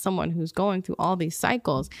got someone who's going through all these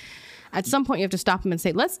cycles, at some point you have to stop them and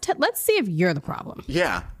say, let's see if you're the problem.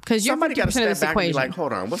 Yeah. Because you're 50% of this equation. And be like,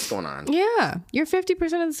 hold on, what's going on? Yeah. You're 50%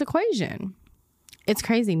 of this equation. It's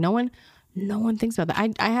crazy. No one thinks about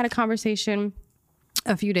that. I had a conversation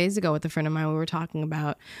a few days ago with a friend of mine. We were talking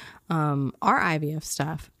about our IVF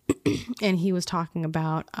stuff. And he was talking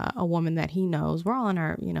about a woman that he knows. We're all in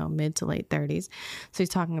our, mid to late 30s. So he's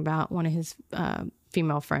talking about one of his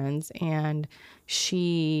female friends, and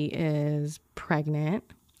she is pregnant.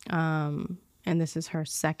 And this is her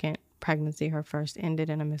second pregnancy. Her first ended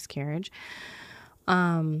in a miscarriage.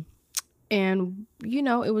 And,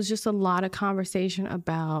 it was just a lot of conversation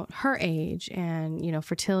about her age and,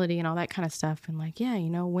 fertility and all that kind of stuff. And like,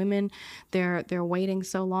 women, they're waiting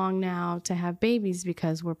so long now to have babies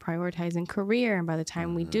because we're prioritizing career. And by the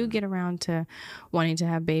time we do get around to wanting to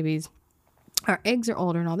have babies, our eggs are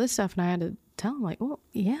older and all this stuff. And I had to tell him, like, well,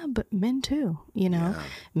 yeah, but men too,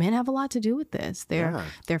 men have a lot to do with this.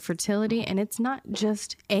 Their fertility, and it's not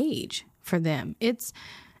just age for them. It's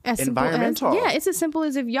as environmental. It's as simple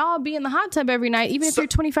as if y'all be in the hot tub every night, even if you're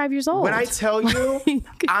 25 years old. When I tell you,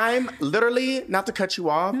 I'm literally, not to cut you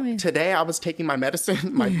off, today I was taking my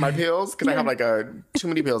medicine, my pills, because I have like too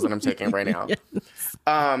many pills that I'm taking right now. Yes.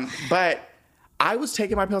 But I was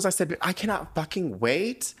taking my pills. I said, I cannot fucking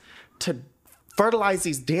wait to fertilize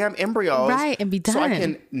these damn embryos. Right, and be done. So I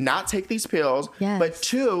can not take these pills. Yes. But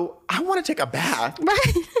 2, I want to take a bath.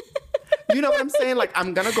 Right. You know what I'm saying? Like,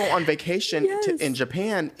 I'm going to go on vacation in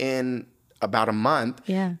Japan in about a month.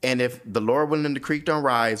 Yeah. And if the Lord willing and the creek don't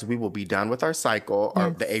rise, we will be done with our cycle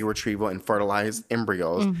or the egg retrieval and fertilized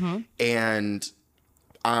embryos. Mm-hmm. And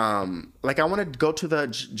I want to go to the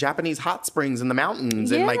Japanese hot springs in the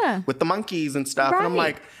mountains and like with the monkeys and stuff. Right. And I'm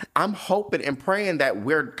like, I'm hoping and praying that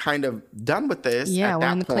we're kind of done with this at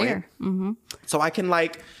that point. Clear. Mm-hmm. So I can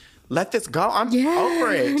let this go. I'm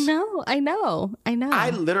over it. I know. I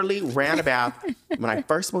literally ran a bath when I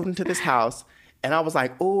first moved into this house, and I was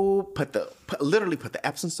like, "Oh, literally put the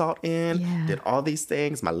Epsom salt in. Did all these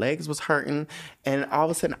things. My legs was hurting, and all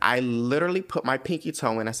of a sudden, I literally put my pinky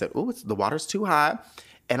toe in. I said, "Oh, the water's too hot,"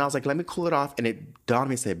 and I was like, "Let me cool it off." And it dawned on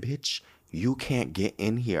me, said, "Bitch, you can't get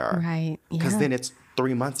in here, right? Because then it's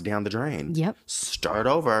 3 months down the drain. Yep. Start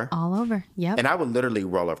over. All over. Yep. And I would literally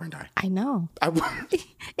roll over and die. I know.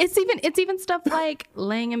 It's even stuff like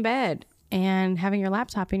laying in bed and having your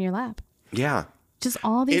laptop in your lap. Yeah. Just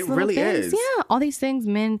all these little really things. Is. Yeah. All these things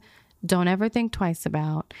men don't ever think twice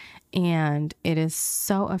about. And it is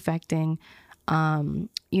so affecting,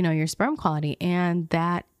 your sperm quality. And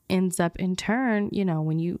that ends up in turn,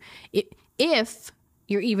 when if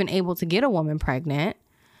you're even able to get a woman pregnant,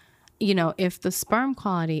 if the sperm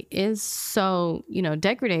quality is so,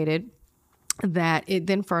 degraded that it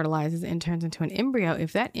then fertilizes and turns into an embryo,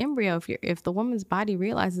 if that embryo, if the woman's body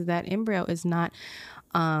realizes that embryo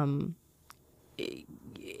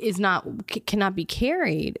cannot be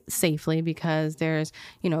carried safely because there's,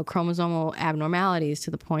 chromosomal abnormalities to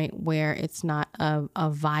the point where it's not a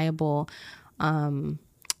viable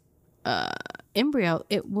embryo,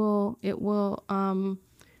 it will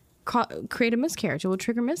create a miscarriage. It will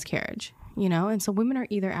trigger miscarriage, and so women are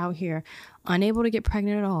either out here unable to get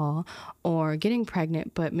pregnant at all or getting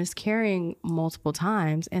pregnant but miscarrying multiple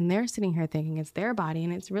times, and they're sitting here thinking it's their body,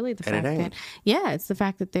 and it's really the fact that it's the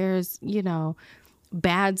fact that there's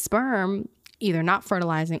bad sperm either not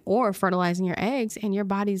fertilizing or fertilizing your eggs, and your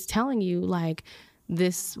body's telling you like,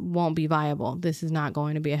 this won't be viable, this is not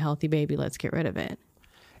going to be a healthy baby, let's get rid of it.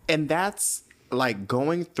 And that's like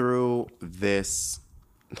going through this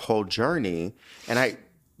whole journey, and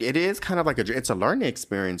it is kind of like it's a learning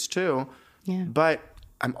experience too. Yeah. But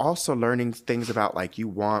I'm also learning things about like, you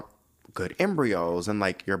want good embryos and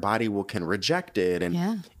like your body can reject it,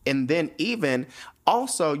 and then even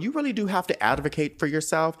also you really do have to advocate for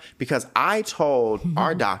yourself, because I told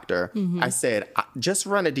our doctor, I said, just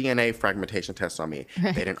run a DNA fragmentation test on me.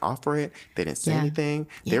 Right. They didn't offer it. They didn't say anything.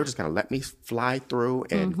 They were just going to let me fly through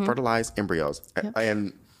and fertilize embryos. Yep.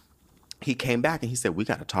 And he came back and he said, we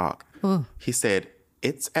got to talk. Ooh. He said,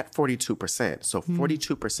 it's at 42%. So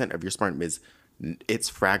 42% of your sperm it's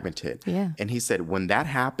fragmented. Yeah. And he said, when that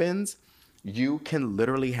happens, you can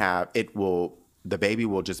literally the baby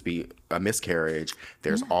will just be a miscarriage.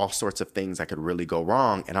 There's all sorts of things that could really go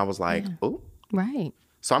wrong. And I was like, oh. Right.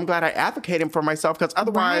 So I'm glad I advocated for myself, because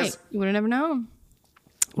otherwise. You would have never known.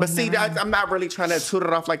 But see, I'm not really trying to toot it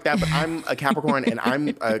off like that, but I'm a Capricorn and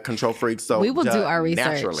I'm a control freak. So we will do our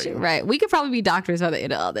research. Naturally. Right. We could probably be doctors by the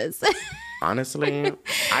end of all this. Honestly,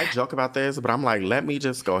 I joke about this, but I'm like, let me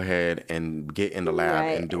just go ahead and get in the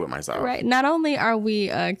lab and do it myself. Right. Not only are we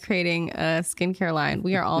creating a skincare line,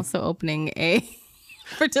 we are also opening a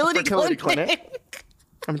fertility clinic.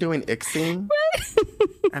 I'm doing ICSI.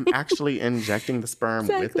 I'm actually injecting the sperm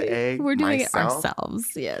with the egg We're doing myself. it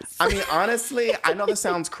ourselves. Yes. I mean, honestly, I know this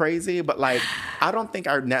sounds crazy, but like, I don't think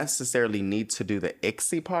I necessarily need to do the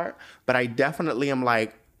ICSI part, but I definitely am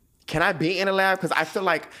like, can I be in a lab? Because I feel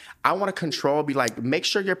like I want to control, be like, make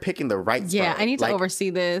sure you're picking the right Yeah, sperm. I need to Like,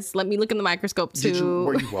 oversee this. Let me look in the microscope too.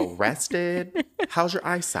 were you well rested? How's your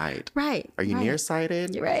eyesight? Right. Are you right.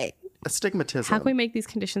 nearsighted? You're right. Astigmatism. How can we make these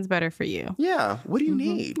conditions better for you? Yeah. What do you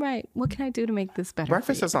need? Right. What can I do to make this better?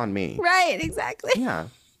 Breakfast for is on me. you? Right. Exactly. Yeah.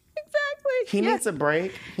 Exactly. He needs a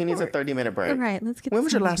break. He needs a 30-minute break. Right. Let's get. When this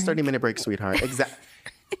was your on the last break. 30-minute break, sweetheart? Exactly.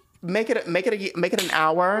 Make it an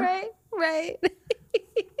hour. Right. Right.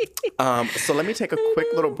 So let me take a quick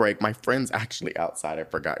little break. My friend's actually outside. I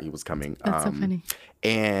forgot he was coming. That's so funny.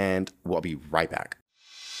 And we'll be right back.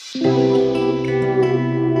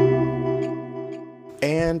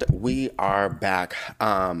 And we are back.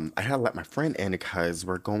 I had to let my friend in because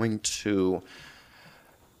we're going to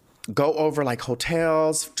go over like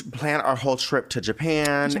hotels, plan our whole trip to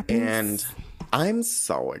Japan. And I'm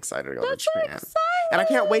so excited to go to Japan. And I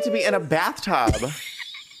can't wait to be in a bathtub.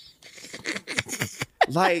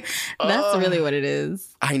 Like, That's really what it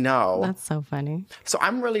is. I know. That's so funny. So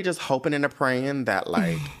I'm really just hoping and praying that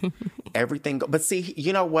like everything. But see,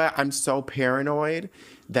 you know what? I'm so paranoid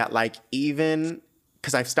that like even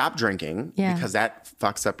because I've stopped drinking because that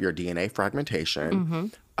fucks up your DNA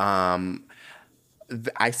fragmentation.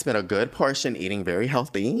 I spent a good portion eating very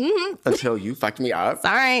healthy until you fucked me up. It's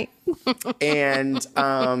all right. And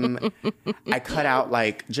I cut out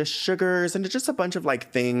like just sugars and just a bunch of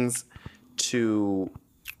like things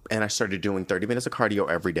and I started doing 30 minutes of cardio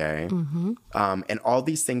every day. And all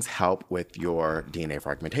these things help with your DNA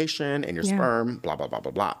fragmentation and your sperm, blah, blah, blah,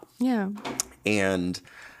 blah, blah. Yeah. And,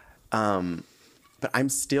 but I'm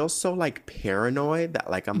still so like paranoid that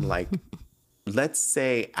like, I'm like, let's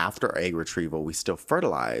say after egg retrieval, we still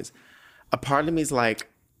fertilize. A part of me is like,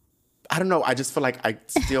 I don't know. I just feel like I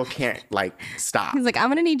still can't like stop. He's like, I'm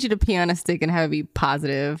going to need you to pee on a stick and have it be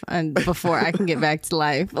positive and before I can get back to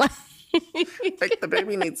life. Like the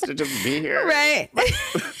baby needs to just be here. Right.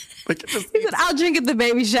 Like, it just He said, I'll drink at the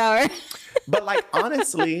baby shower. But like,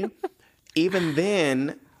 honestly, even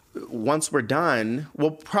then, once we're done,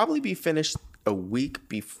 we'll probably be finished a week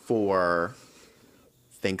before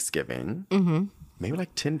Thanksgiving. Maybe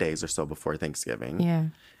like 10 days or so before Thanksgiving. Yeah.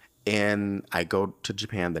 And I go to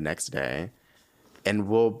Japan the next day and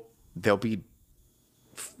they'll be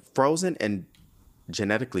frozen and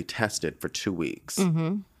genetically tested for 2 weeks.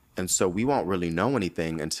 And so we won't really know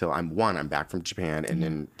anything until I'm back from Japan and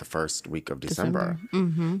in the first week of December.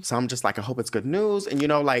 So I'm just like, I hope it's good news. And, you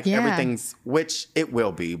know, like everything's, which it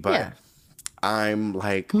will be, but I'm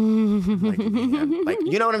like, man, like,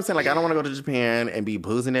 you know what I'm saying? Like, I don't want to go to Japan and be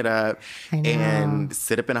boozing it up and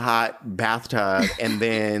sit up in a hot bathtub. And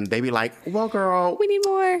then they be like, well, girl, We need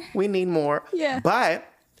more. we need more. Yeah. But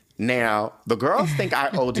now the girls think I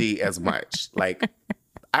OD as much. Like,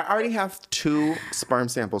 I already have 2 sperm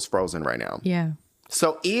samples frozen right now. Yeah.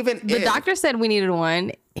 So even The doctor said we needed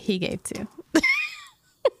 1. He gave 2.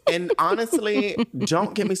 and honestly,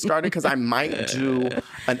 don't get me started because I might do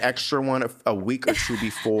an extra one a week or 2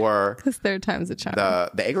 before Because 3rd time's a charm.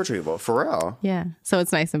 the egg retrieval, for real. Yeah. So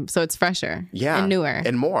it's nice. So it's fresher. Yeah. And newer.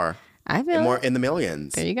 And more. I feel And more it. in the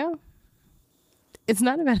millions. There you go. It's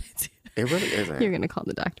not a bad idea. It really isn't. You're going to call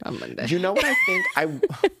the doctor on Monday. You know what I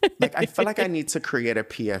think? I feel like I need to create a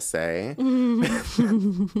PSA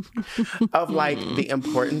of like the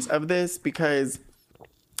importance of this because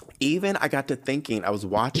even I got to thinking, I was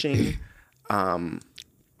watching, I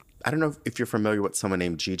don't know if you're familiar with someone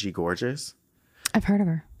named Gigi Gorgeous. I've heard of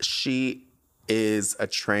her. She is a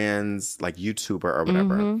trans like YouTuber or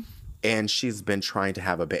whatever. And she's been trying to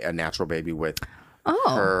have a natural baby with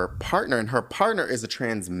her partner. And her partner is a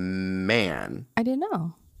trans man. I didn't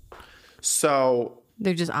know. So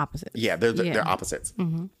They're just opposites. yeah, they're opposites.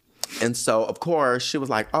 And so, of course, she was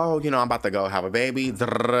like, oh, you know, I'm about to go have a baby.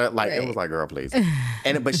 Like, it was like, girl, please.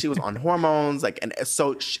 But she was on hormones. Like, and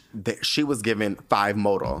so she was given 5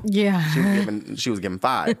 modal. Yeah. She was given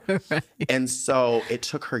 5. Right. And so it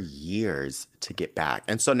took her years to get back.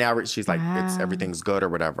 And so now she's like, everything's good or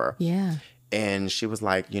whatever. Yeah. And she was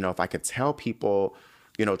like, you know, if I could tell people,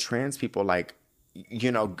 you know, trans people, like,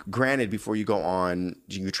 you know, granted, before you go on,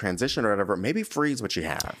 you transition or whatever, maybe freeze what you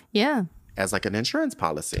have. Yeah. As like an insurance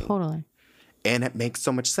policy. Totally. And it makes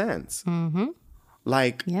so much sense.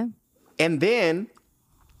 Like, Yeah. and then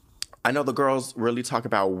I know the girls really talk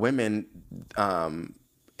about women and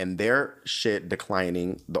their shit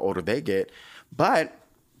declining the older they get. But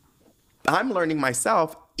I'm learning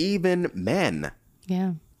myself, even men.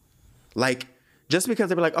 Yeah. Like, Just because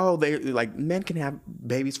they were like, oh, they like men can have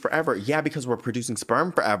babies forever. Yeah, because we're producing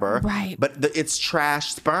sperm forever. Right. But it's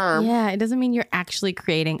trash sperm. Yeah, it doesn't mean you're actually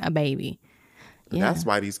creating a baby. Yeah. That's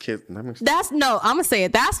why these kids. I'm gonna say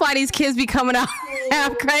it. That's why these kids be coming out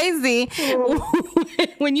half crazy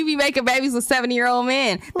when you be making babies with 70-year-old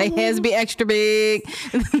men. Their heads be extra big,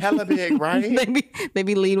 hella big, right? they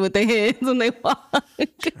be leading with their heads when they walk.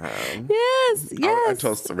 Yes. I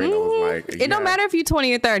told Serena, was like, it don't matter if you're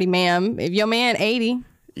 20 or 30, ma'am. If your man 80,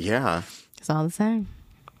 yeah, it's all the same.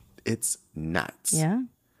 It's nuts. Yeah.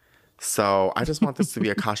 So I just want this to be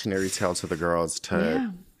a cautionary tale to the girls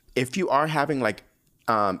to. If you are having like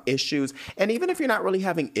issues, and even if you're not really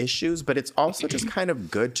having issues, but it's also just kind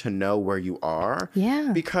of good to know where you are.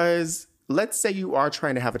 Yeah. Because let's say you are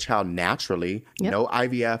trying to have a child naturally, no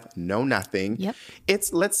IVF, no nothing. Yep.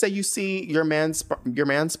 Let's say you see your man's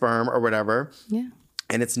sperm or whatever. Yeah.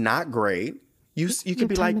 And it's not great. You could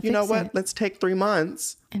be like, you know what? Let's take 3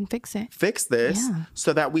 months and fix it. Fix this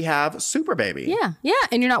so that we have super baby. Yeah. Yeah.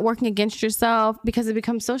 And you're not working against yourself because it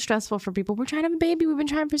becomes so stressful for people. We're trying to have a baby. We've been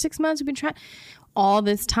trying for 6 months. We've been trying all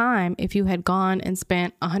this time. If you had gone and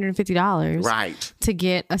spent $150 to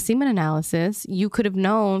get a semen analysis, you could have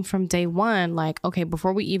known from day one, like, okay,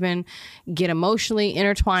 before we even get emotionally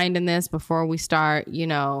intertwined in this, before we start,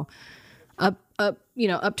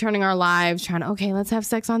 upturning our lives, trying to, okay, let's have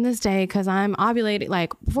sex on this day because I'm ovulating.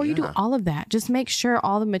 Like, before you do all of that, just make sure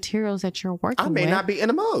all the materials that you're working with. I may not be in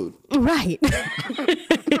a mode. Right.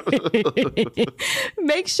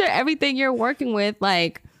 Make sure everything you're working with,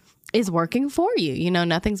 like, is working for you.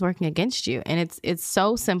 Nothing's working against you. And it's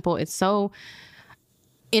so simple. It's so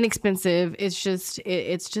inexpensive. It's just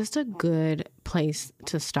a good place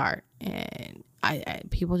to start. And I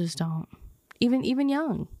people just don't, even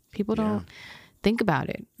young people don't think about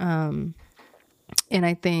it. And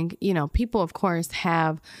I think, people, of course,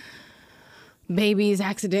 have babies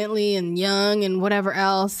accidentally and young and whatever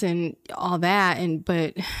else and all that.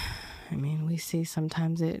 But I mean, we see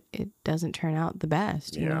sometimes it doesn't turn out the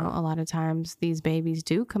best. You know, a lot of times these babies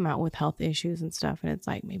do come out with health issues and stuff. And it's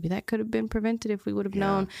like, maybe that could have been prevented if we would have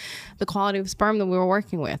known the quality of sperm that we were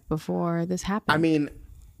working with before this happened. I mean,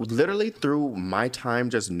 literally through my time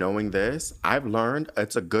just knowing this, I've learned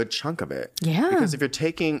it's a good chunk of it. Yeah. Because if you're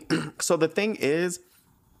taking, so the thing is,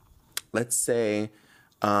 let's say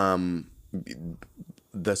the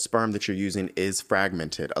sperm that you're using is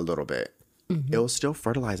fragmented a little bit. Mm-hmm. It will still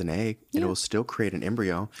fertilize an egg and it will still create an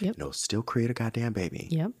embryo. Yep. And it will still create a goddamn baby.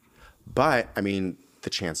 Yep. But, I mean, the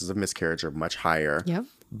chances of miscarriage are much higher. Yep.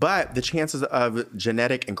 But the chances of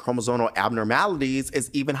genetic and chromosomal abnormalities is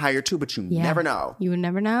even higher too, but you never know. You would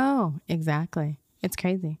never know. Exactly. It's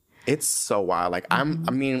crazy. It's so wild. Like, I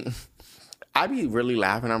be really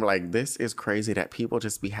laughing. I'm like, this is crazy that people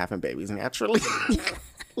just be having babies naturally.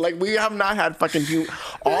 Like, we have not had fucking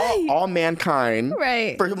all mankind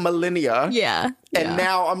for millennia. Yeah. And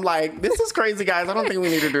now I'm like, this is crazy, guys. I don't think we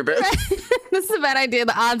need to do this. This is a bad idea.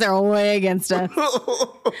 The odds are way against us.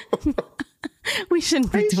 We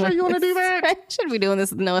shouldn't be doing this. Are you sure you want to do that? I shouldn't be doing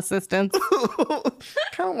this with no assistance.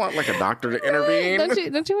 Kind of want like a doctor to intervene.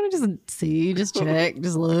 Don't you want to just see, just check,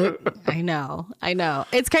 just look? I know.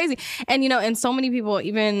 It's crazy. And, and so many people,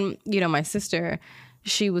 even, my sister,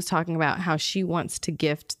 she was talking about how she wants to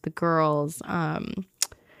gift the girls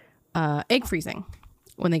egg freezing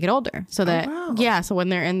when they get older, so that so when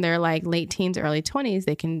they're in their like late teens, early 20s,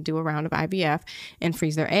 they can do a round of IVF and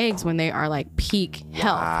freeze their eggs when they are like peak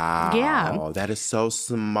health. Yeah, that is so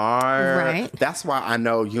smart. Right. That's why I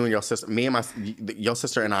know you and your sister, your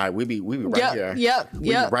sister and I, we be right here.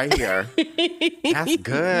 Yep. Right here. That's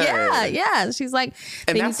good. Yeah. She's like,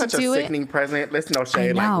 and that's such a sickening present. Listen, no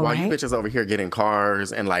shade. Like, while you bitches over here getting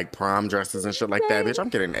cars and like prom dresses and shit like that, bitch, I'm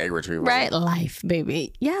getting an egg retrieval. Right, life,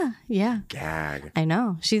 baby. Yeah. Gag. I know.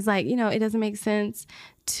 She's like, it doesn't make sense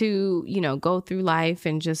to, go through life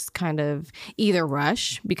and just kind of either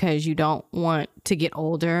rush because you don't want to get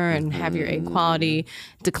older and have your egg quality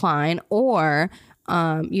decline, or,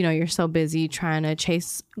 you're so busy trying to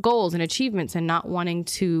chase goals and achievements and not wanting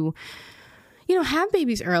to, have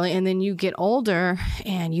babies early, and then you get older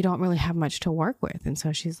and you don't really have much to work with. And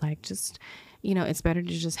so she's like, just, it's better to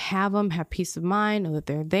just have them, have peace of mind, know that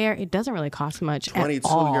they're there. It doesn't really cost much at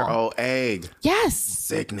all. 22-year-old egg. Yes.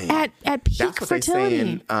 Sickening. At peak That's what fertility.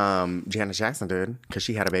 They saying Janet Jackson did, because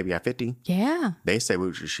she had a baby at 50. Yeah. They say,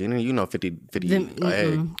 she didn't, 50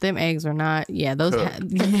 eggs. Them eggs are not, those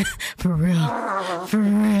for real.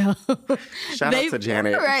 Shout out to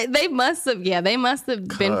Janet. Right. They must have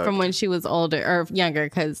been from when she was older or younger,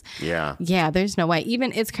 because there's no way.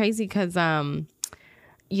 Even it's crazy because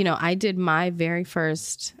I did my very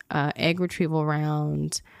first egg retrieval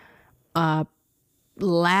round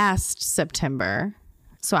last September.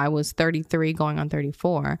 So I was 33 going on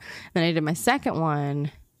 34. Then I did my second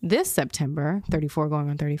one this September, 34 going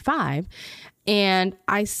on 35. And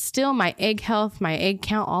I still, my egg health, my egg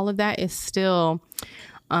count, all of that is still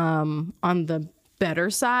on the better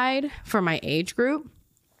side for my age group.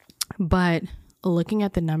 But looking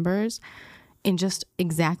at the numbers in just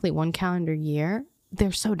exactly one calendar year,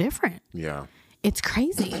 they're so different. Yeah. It's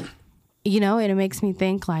crazy. You know, and it makes me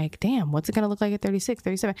think like, damn, what's it going to look like at 36,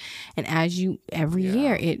 37? And as every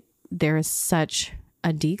year, there is such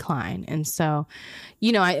a decline. And so,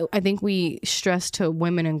 you know, I think we stress to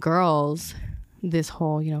women and girls this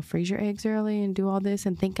whole, you know, freeze your eggs early and do all this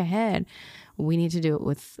and think ahead. We need to do it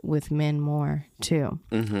with men more too.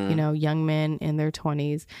 Mm-hmm. You know, young men in their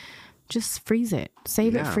 20s. Just freeze it,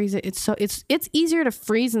 save it, freeze it. It's easier to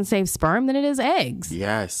freeze and save sperm than it is eggs.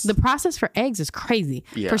 Yes. The process for eggs is crazy.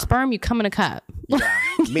 Yeah. For sperm, you come in a cup. Yeah.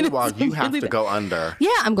 Meanwhile, you have to go under. Yeah,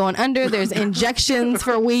 I'm going under. There's injections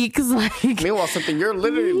for weeks. Like, meanwhile, something you're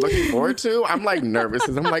literally looking forward to. I'm like nervous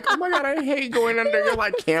because I'm like, oh my God, I hate going under. You're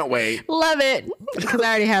like, can't wait. Love it. Because I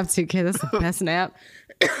already have 2 kids. That's the best nap.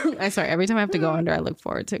 I'm sorry. Every time I have to go under, I look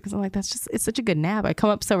forward to it because I'm like, it's such a good nap. I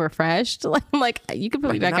come up so refreshed. Like, I'm like, you can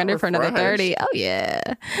put me back under for another 30. Oh, yeah.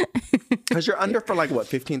 Because you're under for like, what,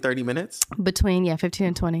 15, 30 minutes? Between, 15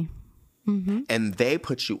 and 20. Mm-hmm. And they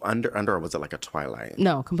put you under, or was it like a twilight?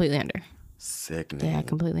 No, completely under. Sickening. Yeah,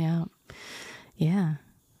 completely out. Yeah.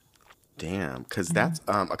 Damn. Because that's,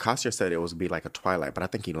 Acacia said it would be like a twilight, but I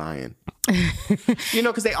think he's lying. You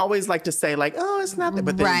know, because they always like to say like, oh, it's not that.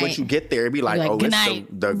 But then once you get there, it'd be like, oh, good it's night.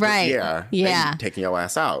 the right. Yeah. Taking your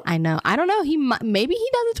ass out. I know. I don't know. Maybe he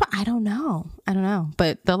does it. I don't know.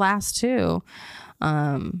 But the last 2,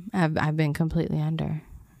 I've been completely under.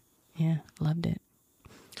 Yeah. Loved it.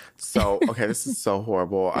 So, okay, this is so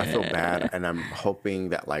horrible. I feel bad, and I'm hoping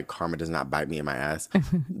that like karma does not bite me in my ass.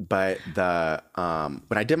 But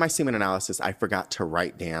when I did my semen analysis, I forgot to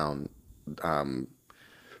write down.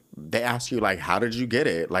 They ask you like, how did you get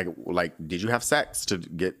it? Like, did you have sex to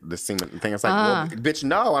get the semen thing? It's like, well, bitch,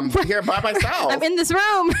 no, I'm here by myself. I'm in this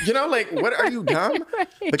room. You know, like, what are you dumb? Right.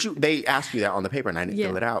 But they asked you that on the paper, and I didn't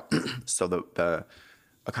fill it out. So the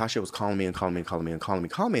Acacia was calling me, and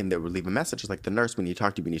they would leave a message. It's like, the nurse, we need to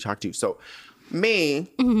talk to you. So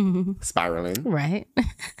me spiraling. Right.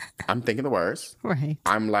 I'm thinking the worst. Right.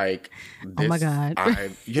 I'm like, oh my God.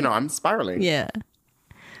 I'm spiraling. Yeah.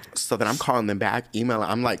 So then I'm calling them back, emailing.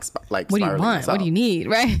 I'm like what do you want? myself. What do you need?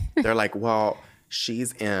 Right. They're like, well,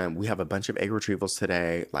 she's in. We have a bunch of egg retrievals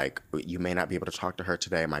today. Like, you may not be able to talk to her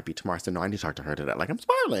today. It might be tomorrow. I said, no, I need to talk to her today. Like, I'm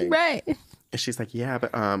spiraling. Right. And she's like, yeah,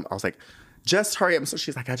 but I was like, just hurry up. So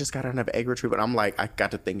she's like, I just got another egg retrieval. And I'm like, I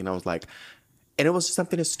got to thinking, I was like, and it was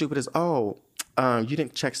something as stupid as, you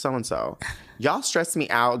didn't check so-and-so. Y'all stressed me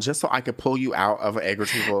out just so I could pull you out of an egg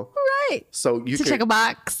retrieval. Right. So you could check a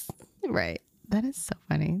box. Right. That is so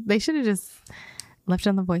funny. They should have just left it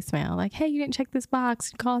on the voicemail. Like, hey, you didn't check this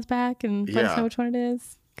box. Call us back and let us know which one it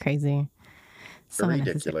is. Crazy. So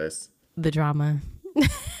ridiculous. The drama.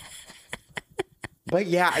 But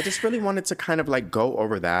yeah, I just really wanted to kind of like go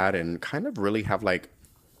over that and kind of really have like,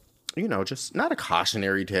 you know, just not a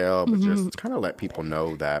cautionary tale, but just kind of let people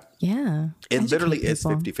know that it literally is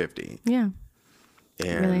 50-50. Yeah. And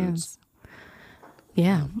it really is.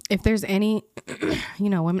 Yeah. If there's any, you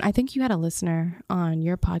know, women, I think you had a listener on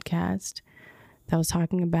your podcast that was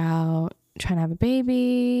talking about trying to have a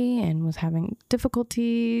baby and was having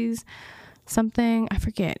difficulties, something. I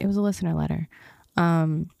forget. It was a listener letter.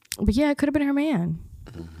 But yeah, it could have been her man.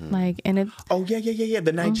 Mm-hmm. Like, and it. Oh yeah.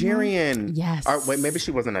 The Nigerian. Mm-hmm. Yes. Wait, maybe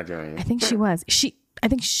she wasn't Nigerian. I think she was.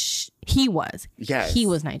 He was. Yes. He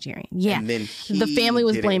was Nigerian. Yeah. And then the family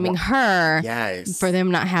was blaming her. Yes. For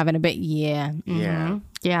them not having a baby. Yeah. Mm-hmm.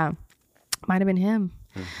 Yeah. Might have been him.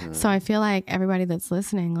 Mm-hmm. So I feel like everybody that's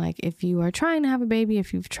listening, like if you are trying to have a baby,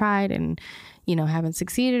 if you've tried and, you know, haven't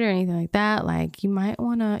succeeded or anything like that, like you might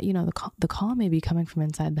want to, you know, the call may be coming from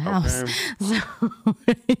inside the house. So,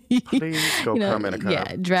 please go come in a cup.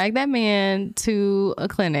 Yeah, drag that man to a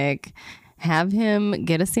clinic, have him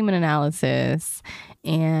get a semen analysis,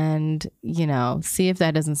 and, you know, see if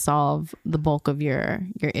that doesn't solve the bulk of your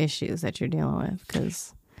issues that you're dealing with.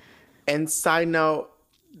 Because, and side note,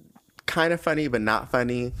 kind of funny, but not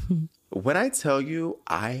funny. When I tell you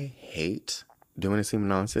I hate doing a semen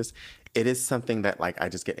analysis, it is something that like I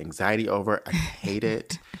just get anxiety over. I hate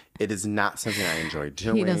it. It is not something I enjoy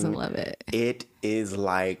doing. He doesn't love it. It is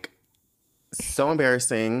like so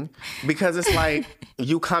embarrassing because it's like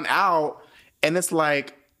you come out and it's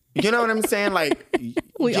like, you know what I'm saying? Like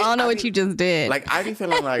we all know what you just did. Like I be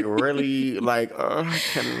feeling like really like I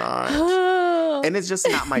cannot. And it's just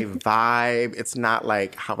not my vibe. It's not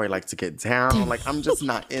like how I like to get down. Like, I'm just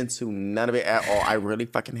not into none of it at all. I really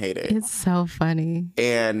fucking hate it. It's so funny.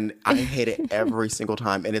 And I hate it every single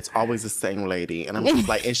time. And it's always the same lady. And I'm just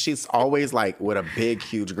like, and she's always like with a big,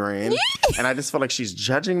 huge grin. And I just feel like she's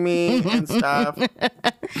judging me and stuff.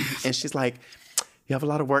 And she's like, you have a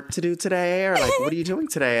lot of work to do today? Or like, what are you doing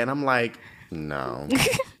today? And I'm like, no.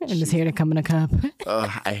 I'm just here to come in a cup.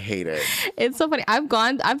 Ugh, I hate it. It's so funny.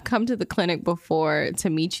 I've come to the clinic before to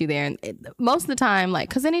meet you there. And most of the time, like,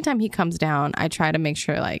 because anytime he comes down, I try to make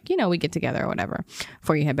sure, like, you know, we get together or whatever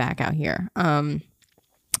before you head back out here. And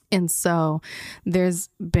so there's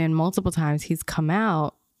been multiple times he's come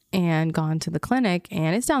out and gone to the clinic,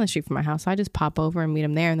 and it's down the street from my house. So I just pop over and meet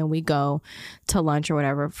him there. And then we go to lunch or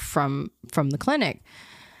whatever from the clinic.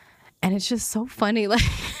 And it's just so funny. Like,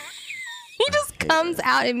 he just comes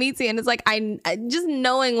out and meets you, and it's like I just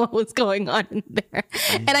knowing what was going on in there,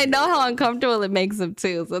 and I know how uncomfortable it makes him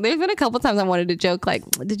too. So there's been a couple times I wanted to joke like,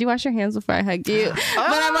 "Did you wash your hands before I hugged you?" But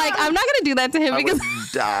I'm like, I'm not gonna do that to him because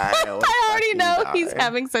I already know he's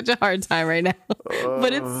having such a hard time right now.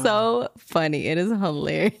 But it's so funny. It is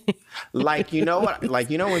hilarious. Like, you know what? Like,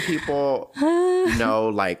 you know when people know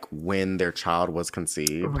like when their child was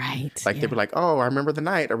conceived, right? Like they'd be like, "Oh, I remember the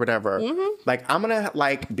night" or whatever. Like, I'm gonna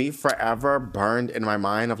like be forever burned in my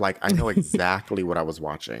mind of like, I know exactly what I was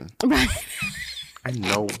watching. Right. I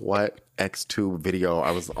know what X2 video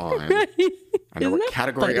I was on. Right. I know what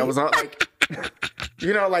category I was on. Like,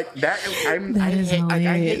 you know, like that. I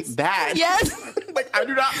hate that. Yes. Like, I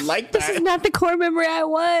do not like that. This is not the core memory I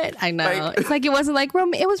want. I know. Like, it's like it wasn't like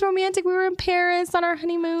it was romantic. We were in Paris on our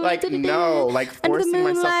honeymoon. Like, no, like forcing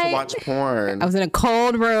myself to watch porn. I was in a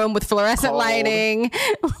cold room with fluorescent lighting.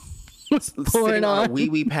 Sitting on a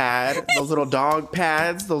wee-wee pad. Those little dog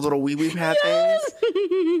pads. Those little wee-wee pad things.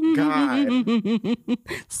 God.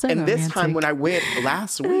 So and romantic. this time when I went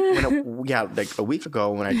last week, like a week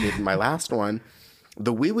ago when I did my last one,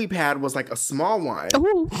 the wee-wee pad was like a small one.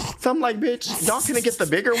 Ooh. So I'm like, bitch, y'all gonna get the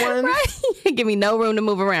bigger one? Right. Give me no room to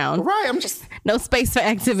move around. Right. I'm just no space for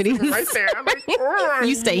activities. right there. I'm like, oh.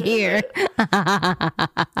 You stay here.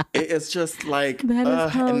 It's just like, That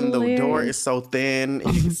is and the door hilarious. is so thin,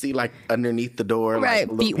 and you can see like underneath the door, Right.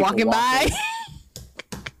 like, Feet walking by.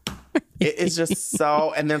 It's just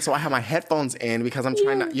so, and then so I have my headphones in because I'm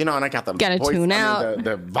trying to, you know, and I got the Gotta voice, tune out.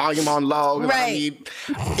 The volume on low. Right.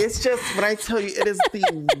 It's just, when I tell you, it is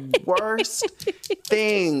the worst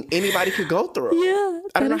thing anybody could go through. Yeah.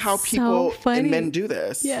 I don't know that how is people so funny. and men do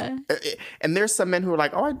this. Yeah. And there's some men who are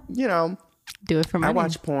like, oh, Do it for money. I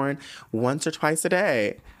watch porn once or twice a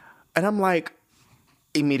day. And I'm like,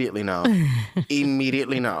 immediately no.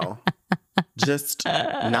 Immediately no. Just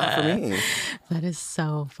not for me. That is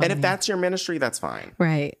so funny. And if that's your ministry, that's fine.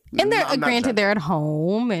 right. And they're I'm not granted judging. they're at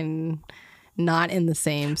home and not in the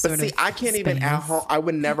same sort But see, of I can't even space. at home. I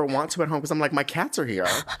would never want to at home because I'm like, my cats are here.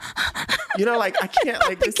 You know, like I can't.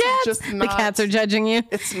 Like this is just not. The cats are judging you.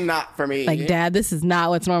 It's not for me. Like, Dad, this is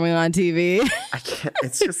not what's normally on TV. I can't.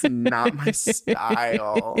 It's just not my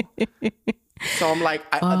style. So I'm like,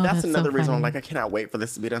 that's so another reason I'm funny. like, I cannot wait for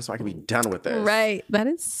this to be done so I can be done with this. Right. That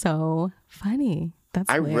is so funny. That's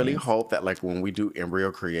I really hilarious. hope that like when we do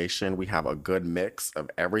embryo creation, we have a good mix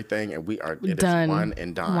of everything and it is Done. one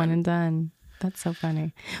and done. One and done. That's so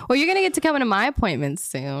funny. Well, you're going to get to come into my appointments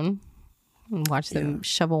soon and watch them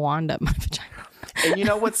shove a wand up my vagina. And you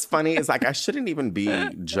know what's funny is like I shouldn't even be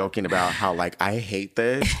joking about how like I hate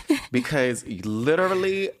this because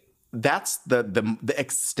literally that's the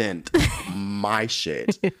extent of my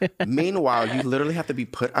shit. Meanwhile, you literally have to be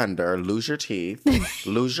put under, lose your teeth,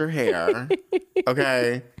 lose your hair,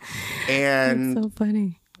 okay, and So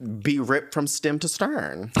funny. be ripped from stem to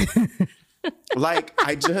stern. Like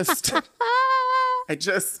I just, so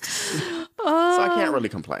I can't really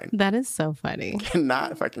complain. That is so funny.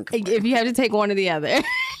 Not if I can complain. If you have to take one or the other.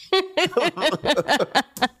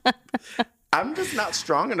 I'm just not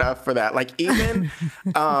strong enough for that. Like even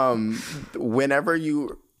whenever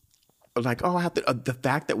you like, oh, I have to. The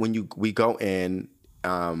fact that when we go in,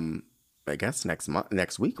 I guess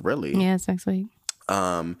next week, really. Yeah, it's next week.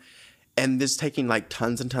 And this taking like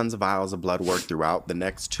tons and tons of vials of blood work throughout the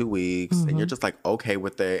next 2 weeks, and you're just like okay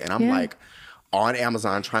with it, and I'm like on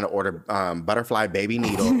Amazon trying to order butterfly baby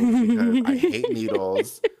needles because I hate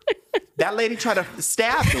needles. That lady tried to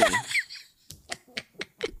stab me.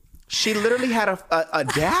 She literally had a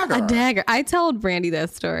dagger. A dagger. I told Brandy that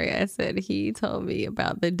story. I said he told me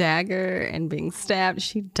about the dagger and being stabbed.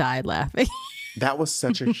 She died laughing. That was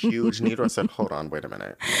such a huge needle. I said, hold on, wait a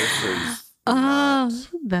minute. This is Oh,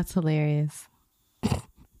 that's hilarious.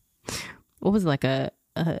 What was it, like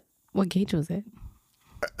what gauge was it?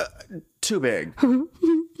 too big.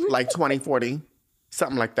 Like 20, 40,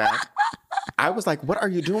 something like that. I was like, what are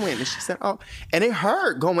you doing? And she said, oh, and it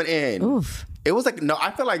hurt going in. Oof. It was like, no,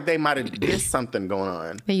 I feel like they might have did something going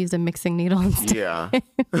on. They used a mixing needle instead. Yeah.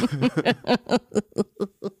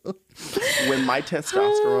 When I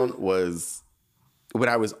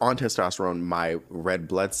was on testosterone, my red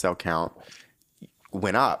blood cell count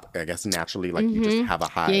went up. I guess naturally, like you just have a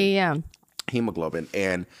high hemoglobin.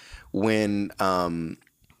 And when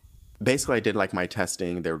basically I did like my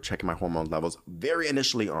testing, they were checking my hormone levels very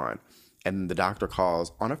initially on. And the doctor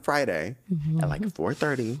calls on a Friday at like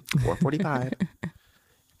 4:30, 4:45.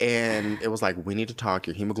 And it was like, we need to talk.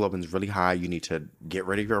 Your hemoglobin's really high. You need to get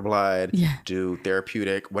rid of your blood, do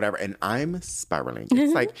therapeutic, whatever. And I'm spiraling.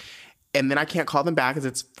 It's like, and then I can't call them back because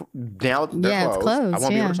it's now they're closed. It's closed. I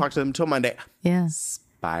won't be able to talk to them until Monday. Yeah.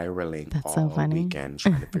 Spiraling That's all so funny. weekend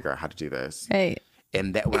trying to figure out how to do this. Hey.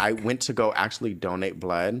 And that when I went to go actually donate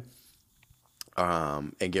blood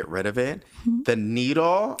and get rid of it, the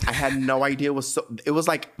needle, I had no idea was so, it was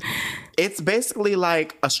like, it's basically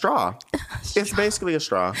like a straw. It's basically a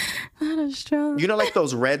straw. Not a straw. You know, like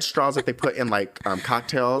those red straws that they put in like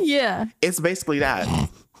cocktails? Yeah. It's basically that.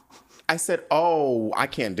 I said, oh, I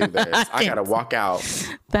can't do this. I got to walk out.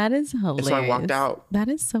 That is hilarious. So I walked out. That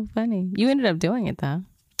is so funny. You ended up doing it though.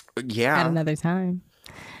 Yeah. At another time.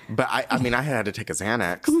 But I mean, I had to take a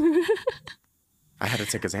Xanax. I had to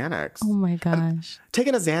take a Xanax. Oh my gosh.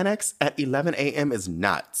 Taking a Xanax at 11 a.m. is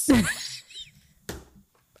nuts.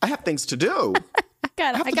 I have things to do. I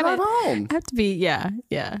have to drive home. I have to be, yeah.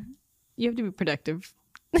 You have to be productive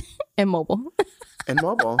and mobile. And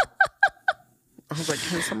mobile. I was like,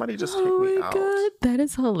 can somebody just take me out? God, that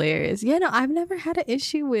is hilarious. Yeah, no, I've never had an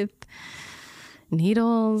issue with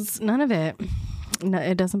needles. None of it. No,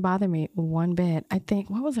 it doesn't bother me one bit. I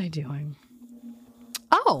think, what was I doing?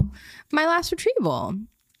 Oh, my last retrieval.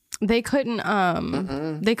 They couldn't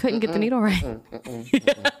get the needle right.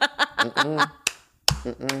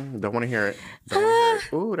 Don't want to hear it. Don't wanna hear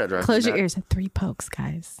it. Ooh, that drives Close me your nuts. ears. 3 pokes,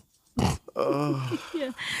 guys.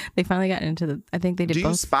 Yeah. They finally got into the, I think they did Do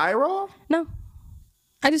both. you spiral? No.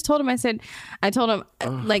 I just told him, I told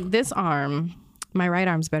him, like this arm, my right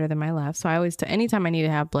arm's better than my left. So I always, anytime I need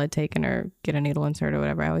to have blood taken or get a needle insert or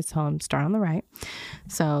whatever, I always tell them start on the right.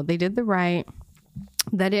 So they did the right.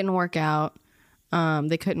 That didn't work out.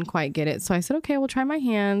 They couldn't quite get it. So I said, okay, we'll try my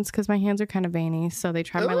hands because my hands are kind of veiny. So they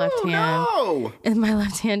tried my left hand. No. And my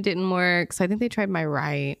left hand didn't work. So I think they tried my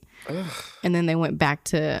right. And then they went back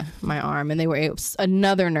to my arm. And they were able,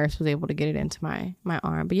 another nurse was able to get it into my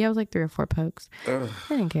arm. But yeah, it was like 3 or 4 pokes. I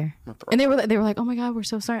didn't care. And they were like, oh my God, we're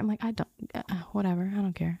so sorry. I'm like, I don't, whatever. I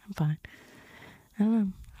don't care. I'm fine. I don't know.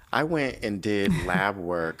 I went and did lab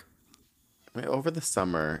work over the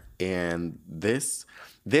summer, and this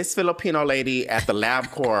Filipino lady at the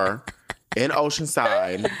LabCorp in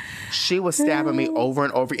Oceanside, she was stabbing me over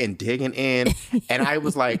and over and digging in, and I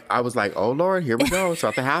was like, oh Lord, here we go, it's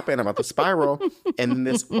about to happen, I'm about to spiral. And then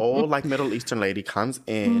this old like Middle Eastern lady comes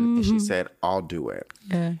in and she said, I'll do it.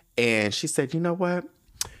 And she said, you know what?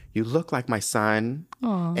 You look like my son.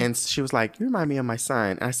 Aww. And she was like, you remind me of my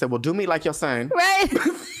son. And I said, well, do me like your son. Right.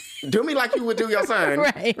 Do me like you would do your son.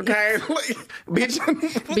 Right. Okay? Be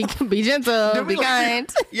gentle. Be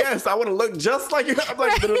kind. Yes, I want to look just like you. I'm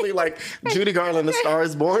like literally like Judy Garland, The Star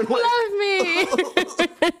is Born. Like, love me.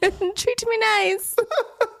 Treat me nice.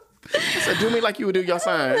 So do me like you would do your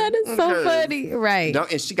son. That is so funny. Right.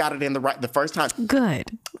 And she got it in the first time.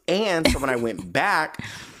 Good. And so when I went back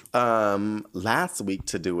last week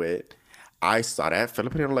to do it, I saw that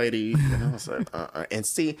Filipino lady, and I was like, And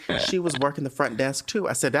see, she was working the front desk too.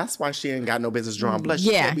 I said, that's why she ain't got no business drawing blood. She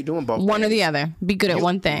can't be doing both one things. Or the other. Be good at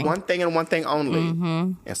one thing. One thing and one thing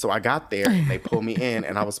only. And so I got there, and they pulled me in,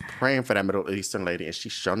 and I was praying for that Middle Eastern lady, and she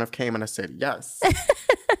sure enough came, and I said, yes.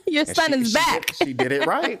 Your son is back. She did it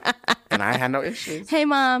right, and I had no issues. Hey,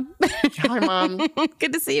 Mom. Hi, Mom.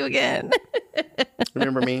 Good to see you again.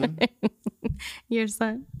 Remember me? Your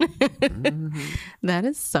son. That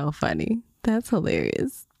is so funny. That's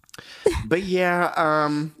hilarious. But yeah,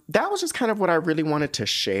 that was just kind of what I really wanted to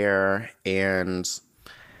share. And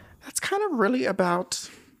that's kind of really about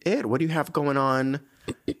it. What do you have going on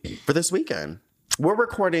for this weekend? We're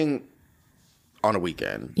recording on a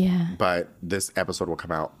weekend. Yeah. But this episode will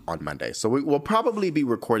come out on Monday. So we'll probably be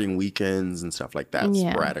recording weekends and stuff like that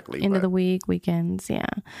sporadically. End of the week, weekends, yeah.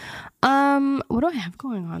 What do I have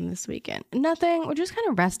going on this weekend? Nothing. We're just kind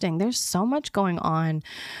of resting. There's so much going on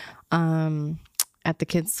at the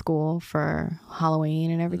kids' school for Halloween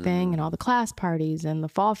and everything, and all the class parties and the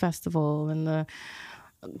fall festival and the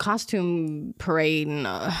costume parade, and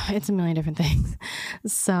it's a million different things.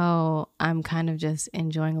 So I'm kind of just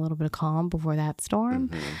enjoying a little bit of calm before that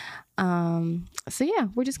storm. So yeah,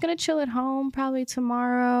 we're just gonna chill at home probably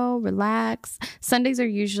tomorrow, relax. Sundays are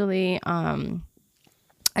usually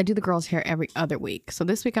I do the girls' hair every other week. So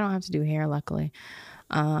this week I don't have to do hair, luckily.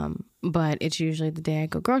 But it's usually the day I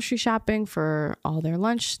go grocery shopping for all their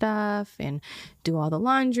lunch stuff and do all the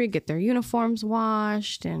laundry, get their uniforms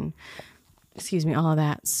washed, and all of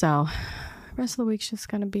that. So the rest of the week's just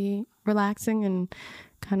going to be relaxing and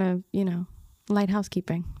kind of, light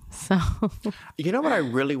housekeeping. So, you know what I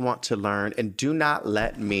really want to learn, and do not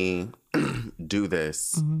let me do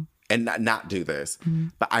this and not do this,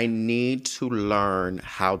 but I need to learn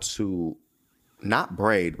how to not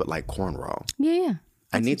braid, but like cornrow. Yeah.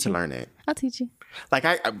 I need to learn it. I'll teach you. Like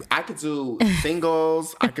I could do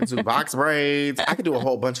singles, I could do box braids, I could do a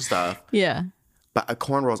whole bunch of stuff. Yeah. But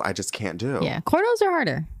cornrows, I just can't do. Yeah. Cornrows are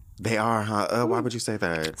harder. They are, huh? Why would you say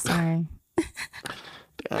that? Sorry.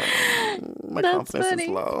 My That's confidence funny. is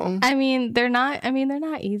low. I mean, they're not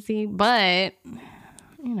easy, but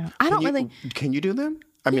I don't really. Can you do them?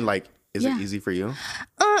 I mean, like, is it easy for you?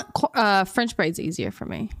 French braids easier for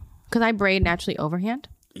me because I braid naturally overhand.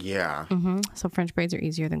 Yeah. So French braids are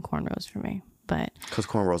easier than cornrows for me, but because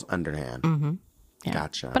cornrows underhand. yeah.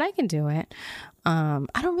 Gotcha. But I can do it. I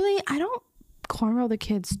don't cornrow the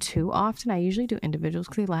kids too often. I usually do individuals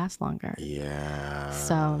because they last longer. Yeah.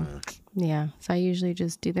 So I usually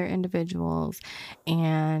just do their individuals,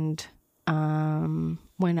 and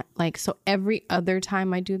every other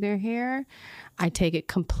time I do their hair, I take it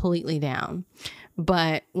completely down.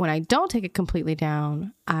 But when I don't take it completely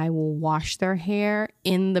down, I will wash their hair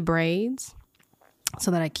in the braids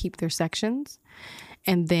so that I keep their sections.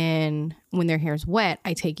 And then when their hair is wet,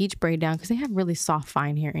 I take each braid down because they have really soft,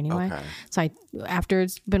 fine hair anyway. Okay. So after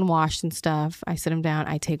it's been washed and stuff, I sit them down.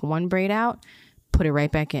 I take one braid out, put it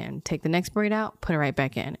right back in. Take the next braid out, put it right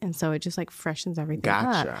back in. And so it just like freshens everything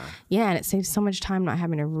Gotcha. up. Yeah, and it saves so much time not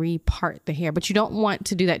having to repart the hair. But you don't want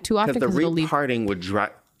to do that too often because the it'll leave. reparting would dry.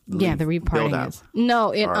 Yeah, the reparting is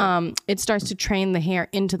it starts to train the hair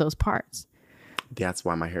into those parts. That's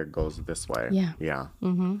why my hair goes this way. Yeah. Yeah.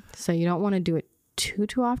 So you don't want to do it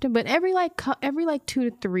too often, but every 2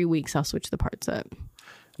 to 3 weeks I'll switch the parts up.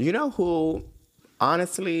 You know who?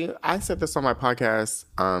 Honestly, I said this on my podcast,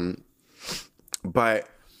 but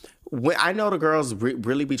when I know the girls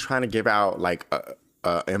really be trying to give out like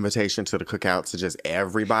a invitation to the cookout to just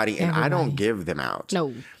everybody, and I don't give them out.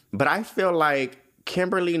 No, but I feel like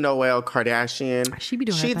Kimberly Noel Kardashian, she be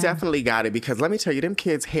doing her she thing. definitely got it, because let me tell you, them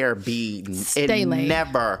kids' hair Stay laid.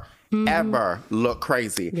 never ever look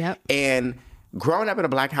crazy. Yep. And growing up in a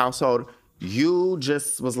black household, you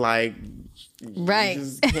just was like, right, you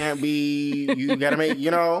just can't be, you gotta make,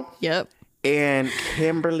 Yep. And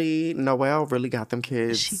Kimberly Noel really got them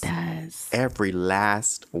kids. She does. Every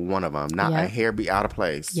last one of them. Not a hair be out of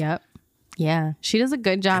place. Yep. Yeah. She does a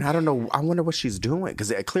good job. And I don't know. I wonder what she's doing,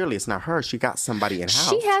 because clearly it's not her. She got somebody in-house.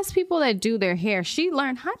 She has people that do their hair. She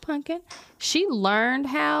learned, hi, Pumpkin. She learned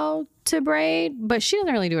how to braid, but she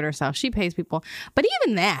doesn't really do it herself. She pays people. But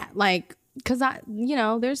even that, like, because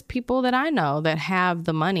there's people that I know that have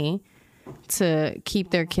the money to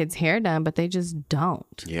keep their kids' hair done, but they just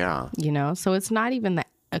don't. Yeah. So it's not even the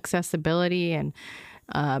accessibility and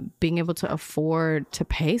being able to afford to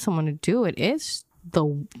pay someone to do it. It's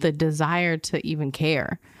the desire to even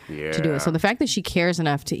care to do it. So the fact that she cares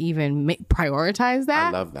enough to even prioritize that.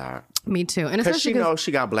 I love that. Me too. And because she knows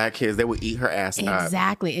she got black kids. They would eat her ass up.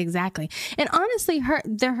 Exactly. And honestly,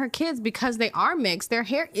 they're her kids, because they are mixed. Their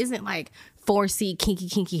hair isn't like 4C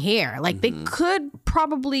kinky hair. Like they could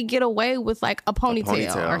probably get away with like a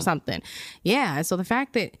ponytail or something. Yeah. So the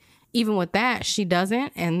fact that even with that, she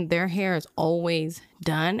doesn't, and their hair is always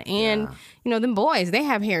done. And, them boys, they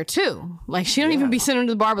have hair too. Like, she don't even be sitting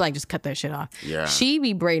to the barber like, just cut that shit off. Yeah. She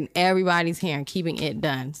be braiding everybody's hair and keeping it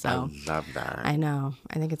done. So I love that. I know.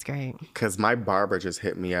 I think it's great. Because my barber just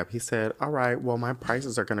hit me up. He said, all right, well, my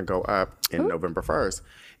prices are going to go up in November 1st.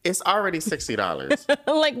 It's already $60.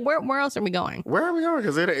 Like, where else are we going? Where are we going?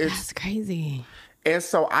 Because That's crazy. And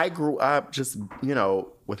so I grew up just,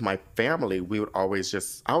 with my family, we would I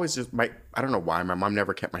don't know why, my mom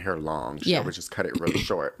never kept my hair long. She always just cut it really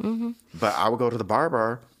short. But I would go to the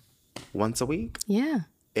barber once a week. Yeah.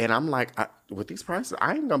 And I'm like, with these prices,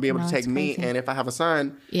 I ain't gonna be able to take me, and if I have a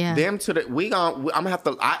son, them to the, I'm gonna have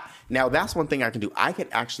to, now that's one thing I can do. I can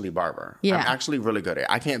actually barber. Yeah. I'm actually really good at it.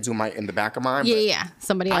 I can't do in the back of mine. Yeah.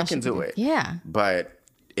 Somebody else I can do it. Yeah. But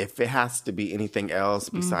if it has to be anything else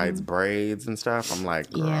besides braids and stuff, I'm like,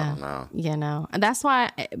 girl, I don't know. And that's why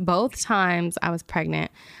both times I was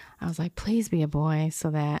pregnant, I was like, please be a boy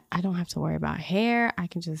so that I don't have to worry about hair. I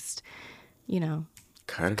can just,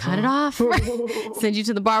 cut it off. Send you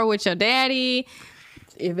to the bar with your daddy.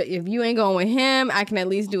 If you ain't going with him, I can at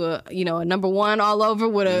least do a number one all over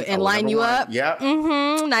and line you up. Yep.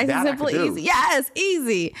 Nice and simple, easy. Yes,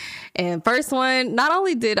 easy. And first one, not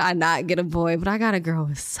only did I not get a boy, but I got a girl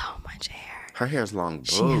with so much hair. Her hair's long.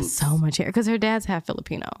 She has so much hair because her dad's half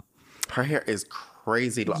Filipino. Her hair is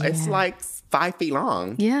crazy long. Yeah. It's like 5 feet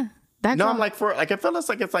long. Yeah. I'm like I feel it's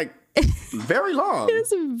like very long.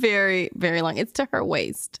 It's very, very long. It's to her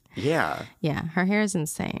waist. Yeah. Yeah. Her hair is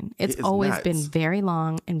insane. It's always been very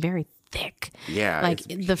long and very thick. Yeah. Like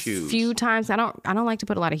the few times I don't like to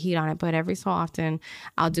put a lot of heat on it, but every so often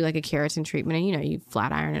I'll do like a keratin treatment and you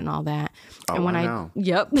flat iron and all that. Oh, and when I know.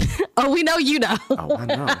 Yep. Oh, we know you know. Oh, I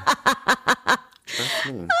know. Trust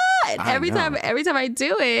me. Every time I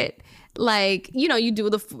do it, like,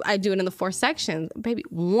 I do it in the 4 sections. Baby,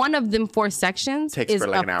 one of them 4 sections takes for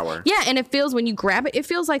like an hour. Yeah, and it feels, when you grab it, it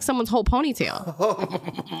feels like someone's whole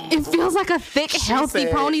ponytail. It feels like a thick, healthy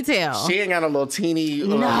ponytail. She ain't got a little teeny,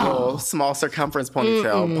 little small circumference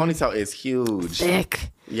ponytail. Ponytail is huge.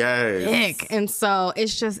 Thick. Yes. Thick. And so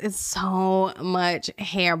it's so much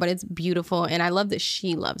hair, but it's beautiful. And I love that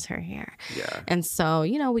she loves her hair. Yeah. And so,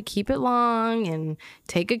 we keep it long and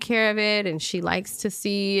take good care of it. And she likes to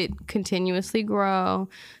see it continuously grow.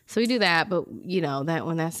 So we do that. But, that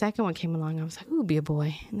when that second one came along, I was like, ooh, be a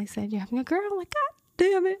boy. And they said, you're having a girl? I'm like, God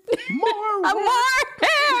damn it. More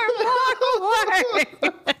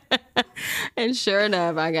hair. And sure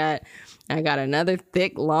enough, I got another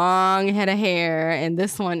thick, long head of hair, and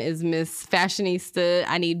this one is Miss Fashionista.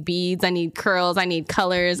 I need beads, I need curls, I need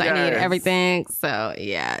colors, I need everything. So,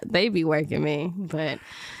 yeah, they be working me. But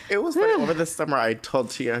it was funny. Over the summer, I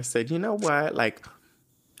told Tia, I said, you know what? Like,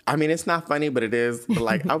 I mean, it's not funny, but it is. But,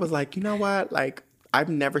 like, I was like, you know what? Like, I've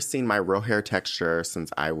never seen my real hair texture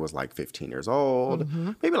since I was like 15 years old,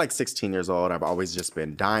 maybe like 16 years old. I've always just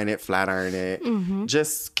been dyeing it, flat ironing it,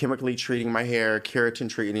 just chemically treating my hair, keratin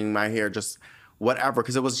treating my hair, just whatever.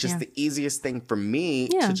 Because it was just the easiest thing for me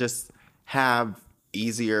to just have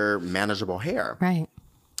easier, manageable hair. Right.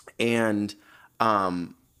 And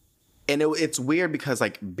it's weird because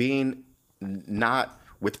like being not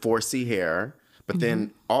with 4C hair, but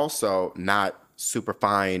then also not super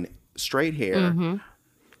fine straight hair.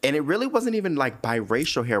 And it really wasn't even like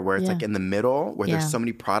biracial hair where it's like in the middle where there's so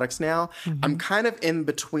many products now. I'm kind of in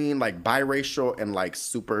between like biracial and like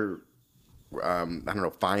super,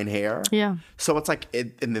 fine hair. Yeah. So it's like,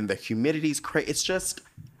 and then the humidity's crazy. It's just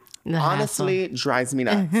honestly drives me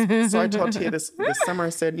nuts. So I told Tia this summer, I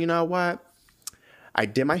said, you know what? I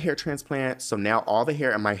did my hair transplant, so now all the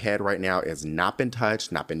hair in my head right now is not been touched,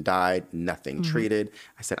 not been dyed, nothing treated.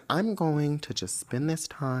 I said, I'm going to just spend this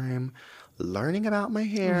time learning about my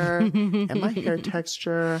hair and my hair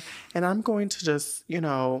texture, and I'm going to just,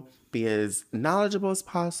 be as knowledgeable as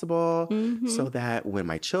possible so that when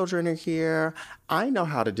my children are here, I know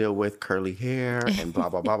how to deal with curly hair and blah,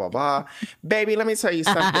 blah, blah, blah, blah. Baby, let me tell you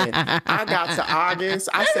something. I got to August.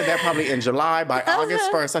 I said that probably in July. By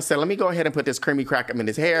August 1st, I said, let me go ahead and put this creamy crack in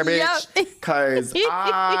his hair, bitch, because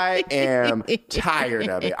I am tired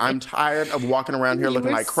of it. I'm tired of walking around here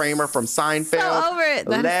looking like Kramer from Seinfeld. So over it.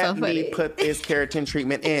 That's let so funny. me put this keratin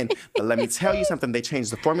treatment in. But let me tell you something. They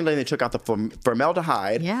changed the formula and they took out the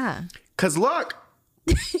formaldehyde. Yeah. Because look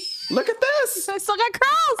at this. I still got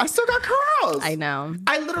curls. I know.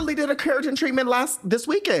 I literally did a keratin treatment this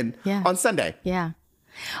weekend on Sunday. Yeah.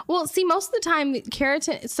 Well, see, most of the time,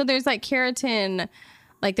 keratin, so there's like keratin,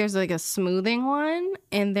 like there's like a smoothing one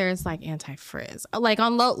and there's like anti-frizz. Like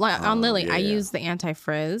on Lily, I use the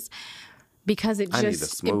anti-frizz because it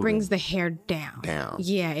brings the hair down.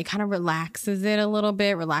 Yeah, it kind of relaxes it a little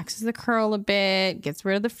bit, relaxes the curl a bit, gets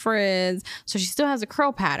rid of the frizz. So she still has a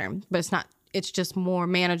curl pattern, but it's just more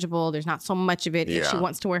manageable. There's not so much of it. If she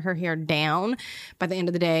wants to wear her hair down, by the end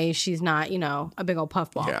of the day, she's not, a big old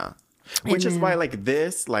puffball. Yeah. Which is why like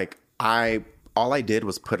this, like all I did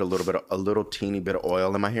was put a little teeny bit of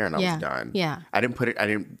oil in my hair and I was done. Yeah. I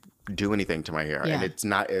didn't do anything to my hair and it's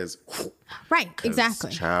not as right,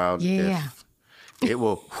 exactly. Child, it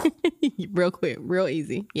will real quick, real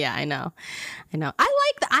easy. Yeah, I know.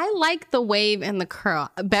 I like the wave and the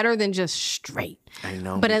curl better than just straight. I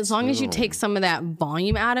know. But as long as you take some of that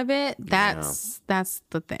volume out of it, that's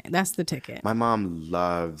the thing. That's the ticket. My mom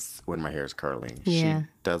loves when my hair is curly. Yeah. She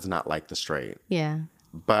does not like the straight. Yeah.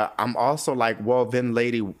 But I'm also like, well, then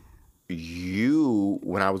lady,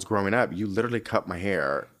 when I was growing up, you literally cut my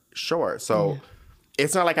hair short. So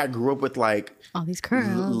it's not like I grew up with like all these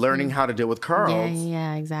curls, learning how to deal with curls.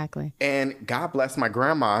 Yeah, exactly. And God bless my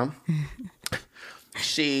grandma.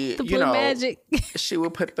 she, The blue magic. she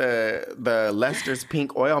would put the Lester's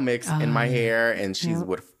pink oil mix in my hair, and she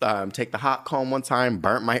would take the hot comb one time,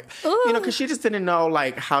 burnt my, because she just didn't know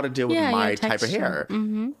like how to deal with my type of hair.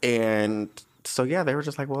 Mm-hmm. And so, they were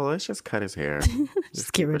just like, well, let's just cut his hair.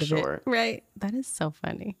 Just get rid of it. Right. That is so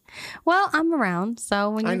funny. Well, I'm around.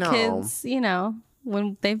 So when your kids,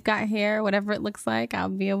 when they've got hair, whatever it looks like, I'll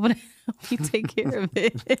be able to help you take care of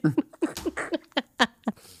it.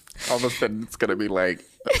 All of a sudden, it's going to be like,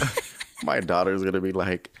 my daughter's going to be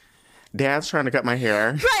like, Dad's trying to cut my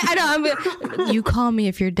hair. Right, I know. You call me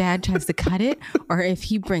if your dad tries to cut it or if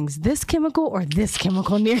he brings this chemical or this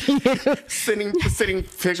chemical near you. Sending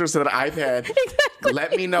pictures to the iPad. Exactly.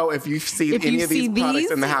 Let me know if you see any of these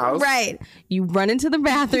products in the house. Right. You run into the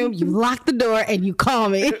bathroom, you lock the door, and you call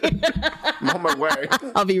me. I'm on my way.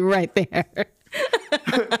 I'll be right there.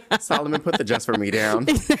 Solomon, put the just for me down.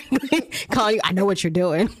 Exactly. Call you. I know what you're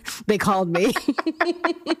doing. They called me.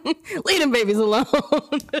 Leave them babies alone.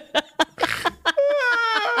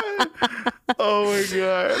 Oh my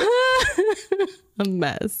God. A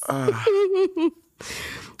mess.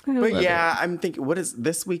 But yeah, I'm thinking, what is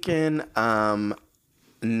this weekend?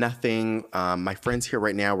 Nothing. My friends here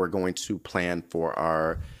right now, we're going to plan for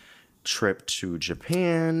our trip to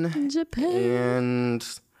Japan. And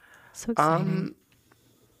so exciting.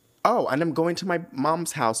 And I'm going to my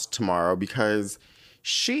mom's house tomorrow because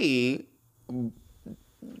she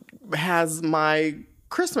has my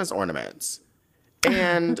Christmas ornaments.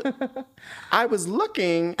 And I was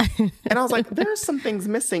looking and I was like, there's some things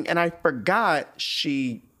missing. And I forgot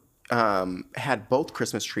she had both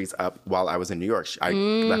Christmas trees up while I was in New York. I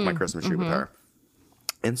left my Christmas tree with her.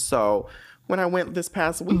 And so when I went this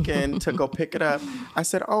past weekend to go pick it up, I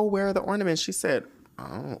said, oh, where are the ornaments? She said,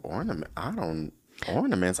 oh, ornaments? I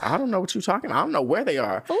don't know what you're talking about. I don't know where they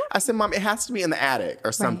are. Ooh. I said, Mom, it has to be in the attic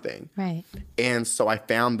or something. Right. And so I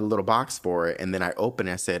found the little box for it. And then I opened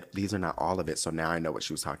it and I said, these are not all of it. So now I know what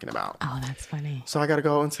she was talking about. Oh, that's funny. So I got to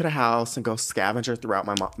go into the house and go scavenger throughout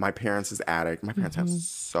my parents' attic. My parents have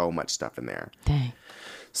so much stuff in there. Dang.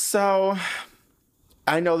 So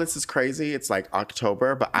I know this is crazy. It's like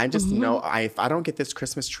October, but I just know if I don't get this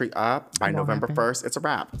Christmas tree up by November 1st, it's a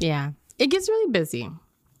wrap. Yeah. It gets really busy.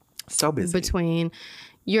 So busy. Between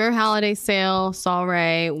your holiday sale,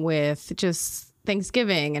 soiree, with just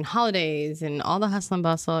Thanksgiving and holidays and all the hustle and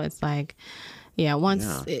bustle, it's like,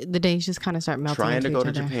 the days just kind of start melting. Trying to go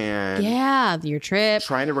to Japan. Yeah, your trip.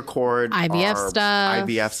 Trying to record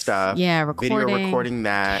IVF stuff. Yeah, recording. Video recording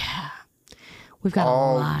that. Yeah. We've got a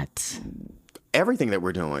lot. Everything that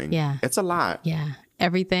we're doing. Yeah. It's a lot. Yeah.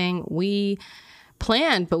 Everything we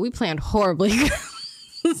planned, but we planned horribly.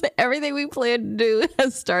 Everything we planned to do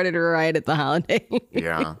has started right at the holiday.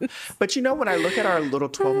 Yeah. But when I look at our little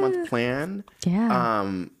 12-month plan,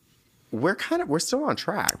 we're still on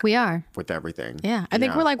track. We are. With everything. Yeah. I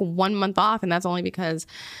think we're like 1 month off, and that's only because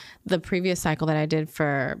the previous cycle that I did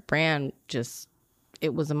for Brand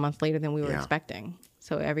it was a month later than we were expecting.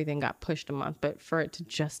 So everything got pushed a month. But for it to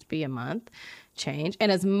just be a month change,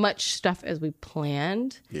 and as much stuff as we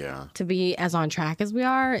planned to be as on track as we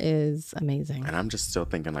are, is amazing. And I'm just still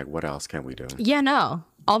thinking, like, what else can we do? Yeah, no,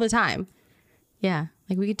 all the time. Yeah,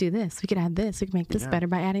 like we could do this. We could add this. We could make this better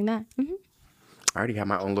by adding that. Mm-hmm. I already have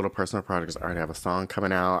my own little personal projects. I already have a song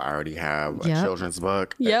coming out. I already have a children's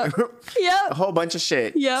book. Yep. A whole bunch of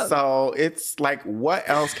shit. Yep. So it's like, what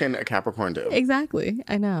else can a Capricorn do? Exactly.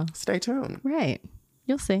 I know. Stay tuned. Right.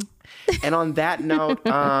 You'll see. And on that note,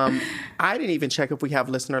 I didn't even check if we have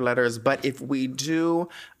listener letters, but if we do,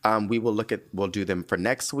 we'll do them for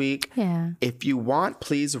next week. Yeah. If you want,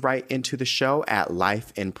 please write into the show at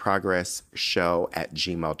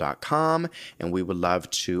lifeinprogressshow@gmail.com, and we would love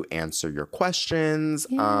to answer your questions.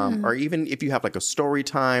 Or even if you have like a story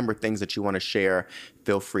time or things that you want to share,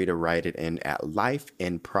 feel free to write it in at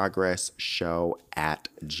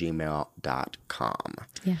lifeinprogressshow@gmail.com.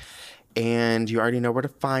 Yes. And you already know where to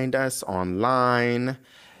find us online.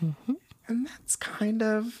 Mm-hmm. And that's kind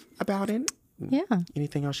of about it. Yeah.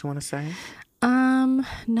 Anything else you want to say?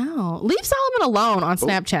 No. Leave Solomon alone on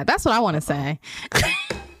Snapchat. That's what I want to say.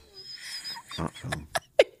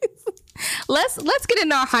 Let's get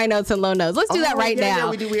into our high notes and low notes. Let's do that right now. Yeah,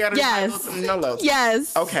 we do. We had high notes and low notes.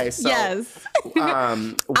 Yes. Okay, so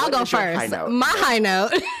I'll go first. High note? My high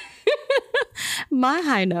note. My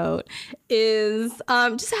high note is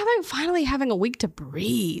just finally having a week to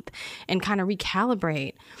breathe and kind of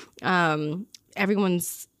recalibrate.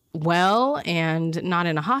 Everyone's well and not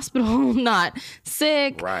in a hospital, not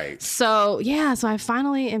sick. Right. So yeah, so I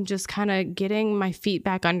finally am just kind of getting my feet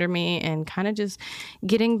back under me and kind of just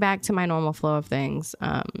getting back to my normal flow of things,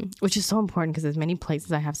 which is so important because there's many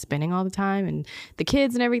places I have spinning all the time and the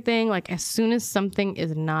kids and everything. Like as soon as something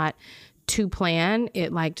is not to plan,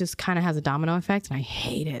 it like just kind of has a domino effect and I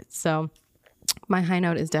hate it. So my high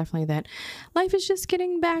note is definitely that life is just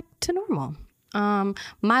getting back to normal.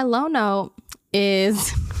 My low note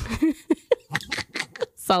is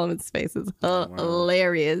Solomon's face is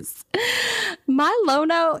hilarious. My low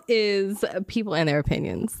note is people and their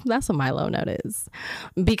opinions. That's what my low note is.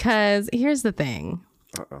 Because here's the thing.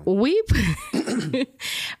 We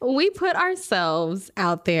put ourselves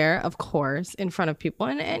out there, of course, in front of people.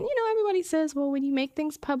 And everybody says, well, when you make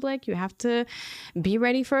things public, you have to be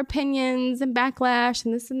ready for opinions and backlash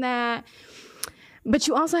and this and that. But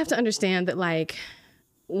you also have to understand that, like,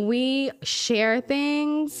 we share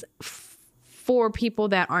things for people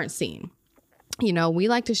that aren't seen. We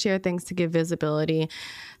like to share things to give visibility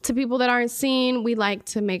to people that aren't seen. We like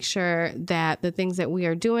to make sure that the things that we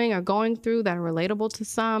are doing or going through that are relatable to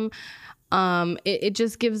some, it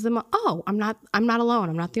just gives them, I'm not alone.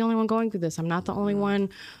 I'm not the only one going through this. I'm not the only one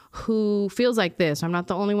who feels like this. I'm not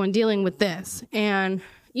the only one dealing with this. And,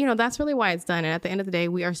 that's really why it's done. And at the end of the day,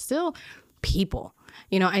 we are still people.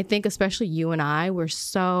 I think especially you and I, we're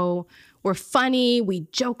funny. We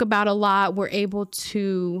joke about a lot. We're able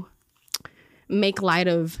to make light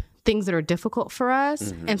of things that are difficult for us.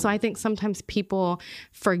 Mm-hmm. And so I think sometimes people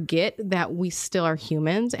forget that we still are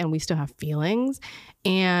humans and we still have feelings.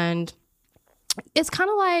 And it's kind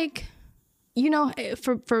of like,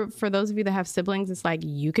 for those of you that have siblings, it's like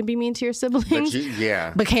you can be mean to your siblings,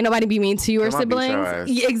 but can't nobody be mean to your siblings.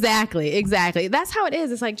 Exactly. That's how it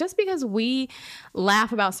is. It's like just because we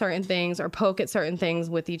laugh about certain things or poke at certain things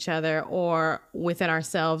with each other or within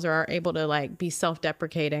ourselves or are able to like be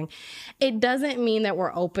self-deprecating, it doesn't mean that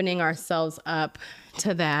we're opening ourselves up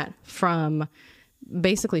to that from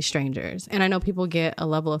basically strangers. And I know people get a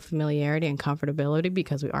level of familiarity and comfortability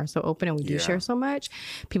because we are so open and we do share so much.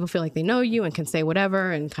 People feel like they know you and can say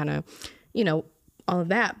whatever and kind of, all of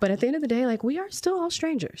that. But at the end of the day, like we are still all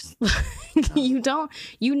strangers. You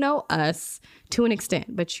know us to an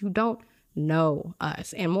extent, but you don't know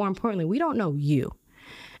us. And more importantly, we don't know you.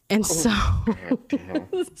 And just keep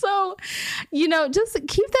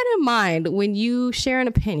that in mind when you share an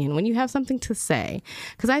opinion, when you have something to say.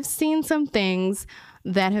 Because I've seen some things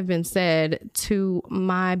that have been said to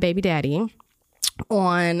my baby daddy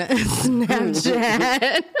on Snapchat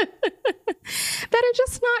that are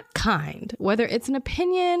just not kind. Whether it's an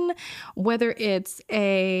opinion, whether it's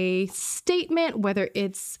a statement, whether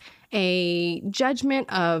it's a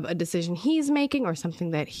judgment of a decision he's making or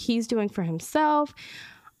something that he's doing for himself.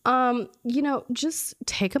 Just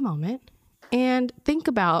take a moment and think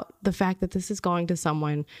about the fact that this is going to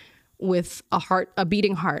someone with a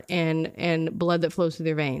beating heart and blood that flows through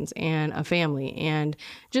their veins and a family and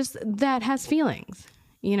just that has feelings,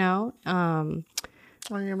 Oh,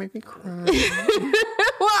 you make me cry.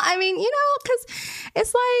 Well, I mean, because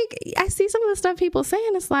it's like, I see some of the stuff people say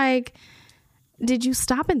and it's like, did you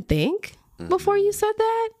stop and think before you said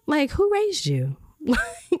that? Like, who raised you?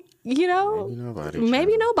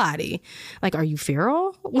 Maybe nobody. Like, are you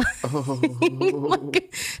feral?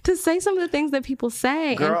 Like, to say some of the things that people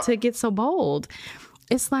say and to get so bold,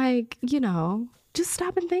 it's like, just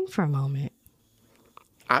stop and think for a moment.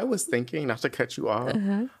 I was thinking, not to cut you off,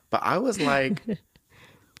 but I was like,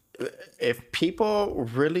 if people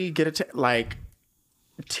really get it, like,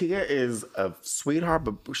 Tia is a sweetheart,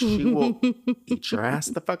 but she will eat your ass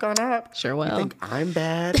the fuck on up. Sure will. You think I'm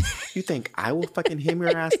bad? You think I will fucking hem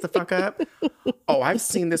your ass the fuck up? Oh, I've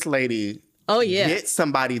seen this lady get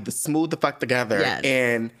somebody to smooth the fuck together. Yes.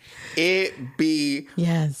 And it be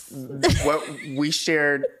what we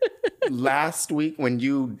shared last week when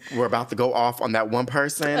you were about to go off on that one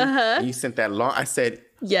person. And you sent that long. I said,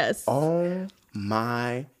 yes. Oh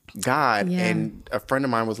my God. Yeah. And a friend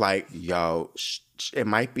of mine was like, yo, it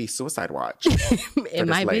might be Suicide Watch. It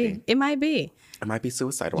might be. It might be. It might be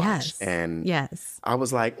Suicide Watch. Yes. And I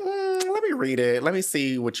was like, let me read it. Let me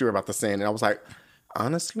see what you were about to send. And I was like,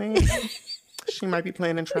 honestly, she might be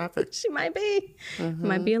playing in traffic. She might be.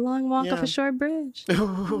 Might be a long walk off a short bridge.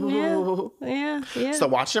 Yeah. So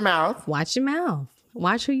watch your mouth. Watch your mouth.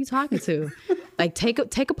 Watch who you're talking to. Like, take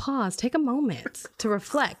a pause. Take a moment to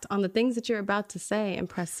reflect on the things that you're about to say and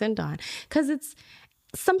press send on. Because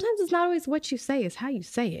sometimes it's not always what you say, it's how you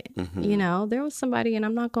say it. There was somebody, and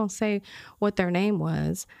I'm not going to say what their name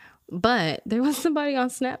was, but there was somebody on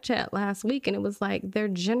Snapchat last week, and it was like their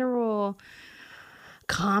general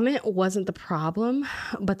comment wasn't the problem,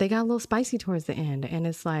 but they got a little spicy towards the end. And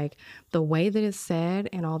it's like the way that it's said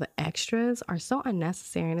and all the extras are so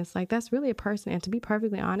unnecessary. And it's like, that's really a person. And to be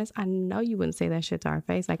perfectly honest, I know you wouldn't say that shit to our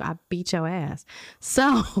face. Like, I beat your ass.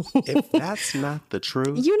 So if that's not the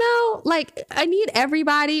truth, you know, like, I need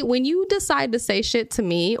everybody, when you decide to say shit to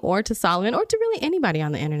me or to Solomon or to really anybody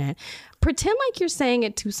on the internet, pretend like you're saying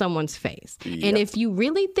it to someone's face. Yep. And if you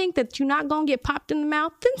really think that you're not going to get popped in the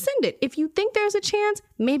mouth, then send it. If you think there's a chance,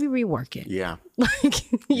 maybe rework it. Yeah.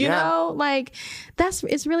 Like, you know, like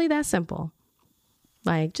it's really that simple.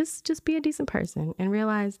 Like, just be a decent person and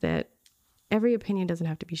realize that every opinion doesn't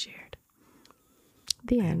have to be shared.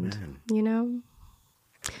 The end. Amen. You know?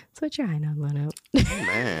 So what's your high note, low note?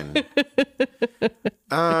 Man.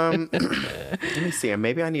 Let me see. And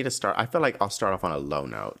maybe I need to start. I feel like I'll start off on a low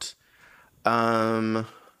note.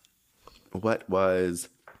 What was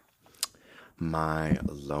my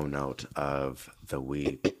low note of the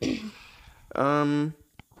week? You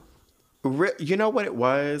know what it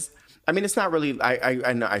was? I mean, it's not really,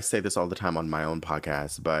 I know I say this all the time on my own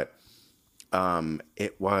podcast, but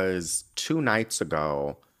it was 2 nights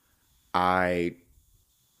ago. I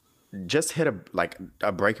just hit a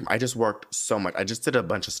break. I just worked so much. I just did a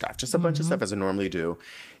bunch of stuff, just a bunch of stuff as I normally do.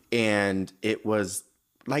 And it was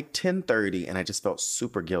like 10:30 and I just felt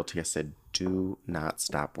super guilty. I said, do not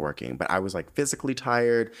stop working. But I was like physically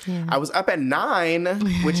tired. Yeah. I was up at 9,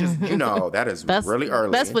 which is, you know, that is really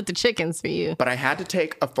early. That's with the chickens for you. But I had to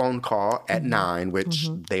take a phone call at 9, which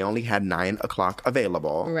they only had 9 o'clock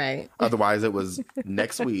available. Right. Otherwise it was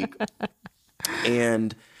next week.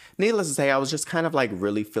 And needless to say, I was just kind of like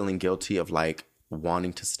really feeling guilty of like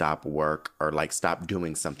wanting to stop work or like stop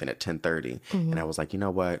doing something at 10:30. And I was like, you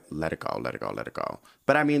know what? Let it go, let it go, let it go.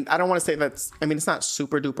 But I mean, I don't want to say it's not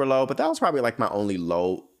super duper low, but that was probably like my only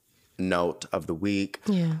low note of the week.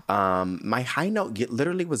 Yeah. My high note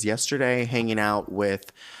literally was yesterday hanging out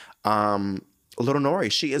with little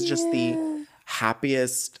Nori. She is just the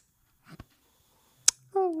happiest.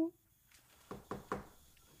 Oh.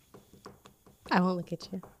 I won't look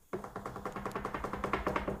at you.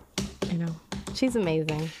 I know. She's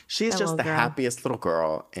amazing. She's just the happiest little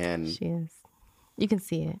girl. And she is. You can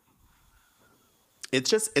see it. I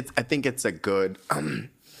think it's a good, and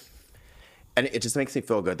it just makes me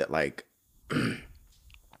feel good that like,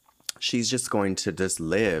 she's just going to just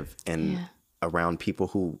live around people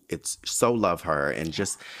who so love her. And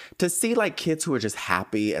just to see like kids who are just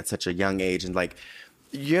happy at such a young age. And like,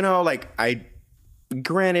 you know, like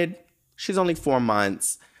granted, she's only 4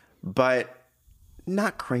 months, but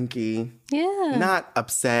not cranky, not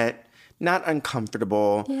upset, not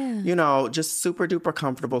uncomfortable, you know, just super duper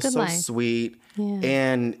comfortable, good so life. Sweet. Yeah.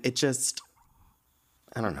 And it just,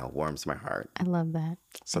 I don't know, warms my heart. I love that.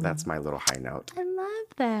 So that's my little high note. I love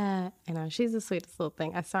that. I know, she's the sweetest little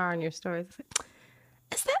thing. I saw her on your stories. I was like,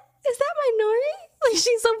 is that my Nori? Like,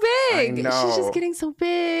 she's so big. I know. She's just getting so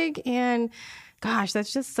big. And gosh,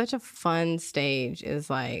 that's just such a fun stage, is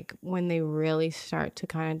like when they really start to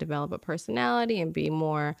kind of develop a personality and be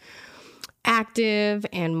more active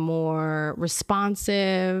and more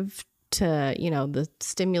responsive to, you know, the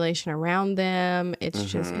stimulation around them. It's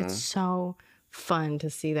just, it's so fun to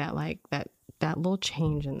see that, like that little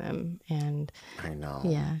change in them. And I know.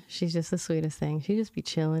 Yeah, she's just the sweetest thing. She just be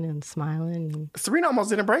chilling and smiling. And Serena almost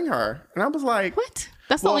didn't bring her. And I was like, what?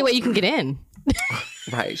 That's the only way you can get in.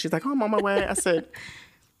 Right. She's like, oh, I'm on my way. I said,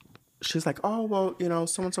 she's like, oh, well, you know,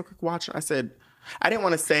 so-and-so could watch. I said, I didn't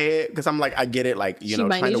want to say it because I'm like, I get it. Like, you know,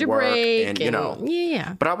 trying to work and, you know.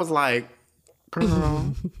 Yeah. But I was like,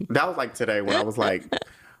 girl. That was like today when I was like,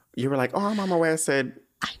 you were like, oh, I'm on my way. I said,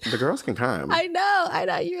 the girls can come. I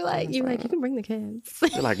know. You're like, you can bring the kids.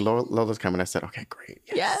 You're like, Lola's coming. I said, okay, great.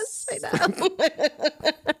 Yes, I know.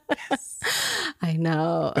 Yes. I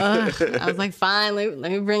know. I was like, fine,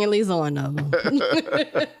 let me bring at least one of them.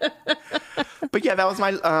 But yeah, that was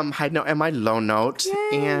my high note and my low note. Yay.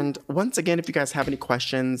 And once again, if you guys have any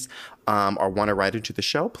questions or want to write into the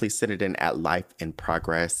show, please send it in at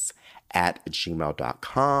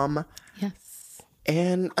lifeinprogress@gmail.com. Yes.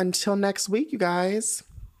 And until next week, you guys,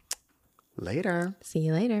 later. See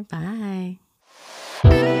you later. Bye.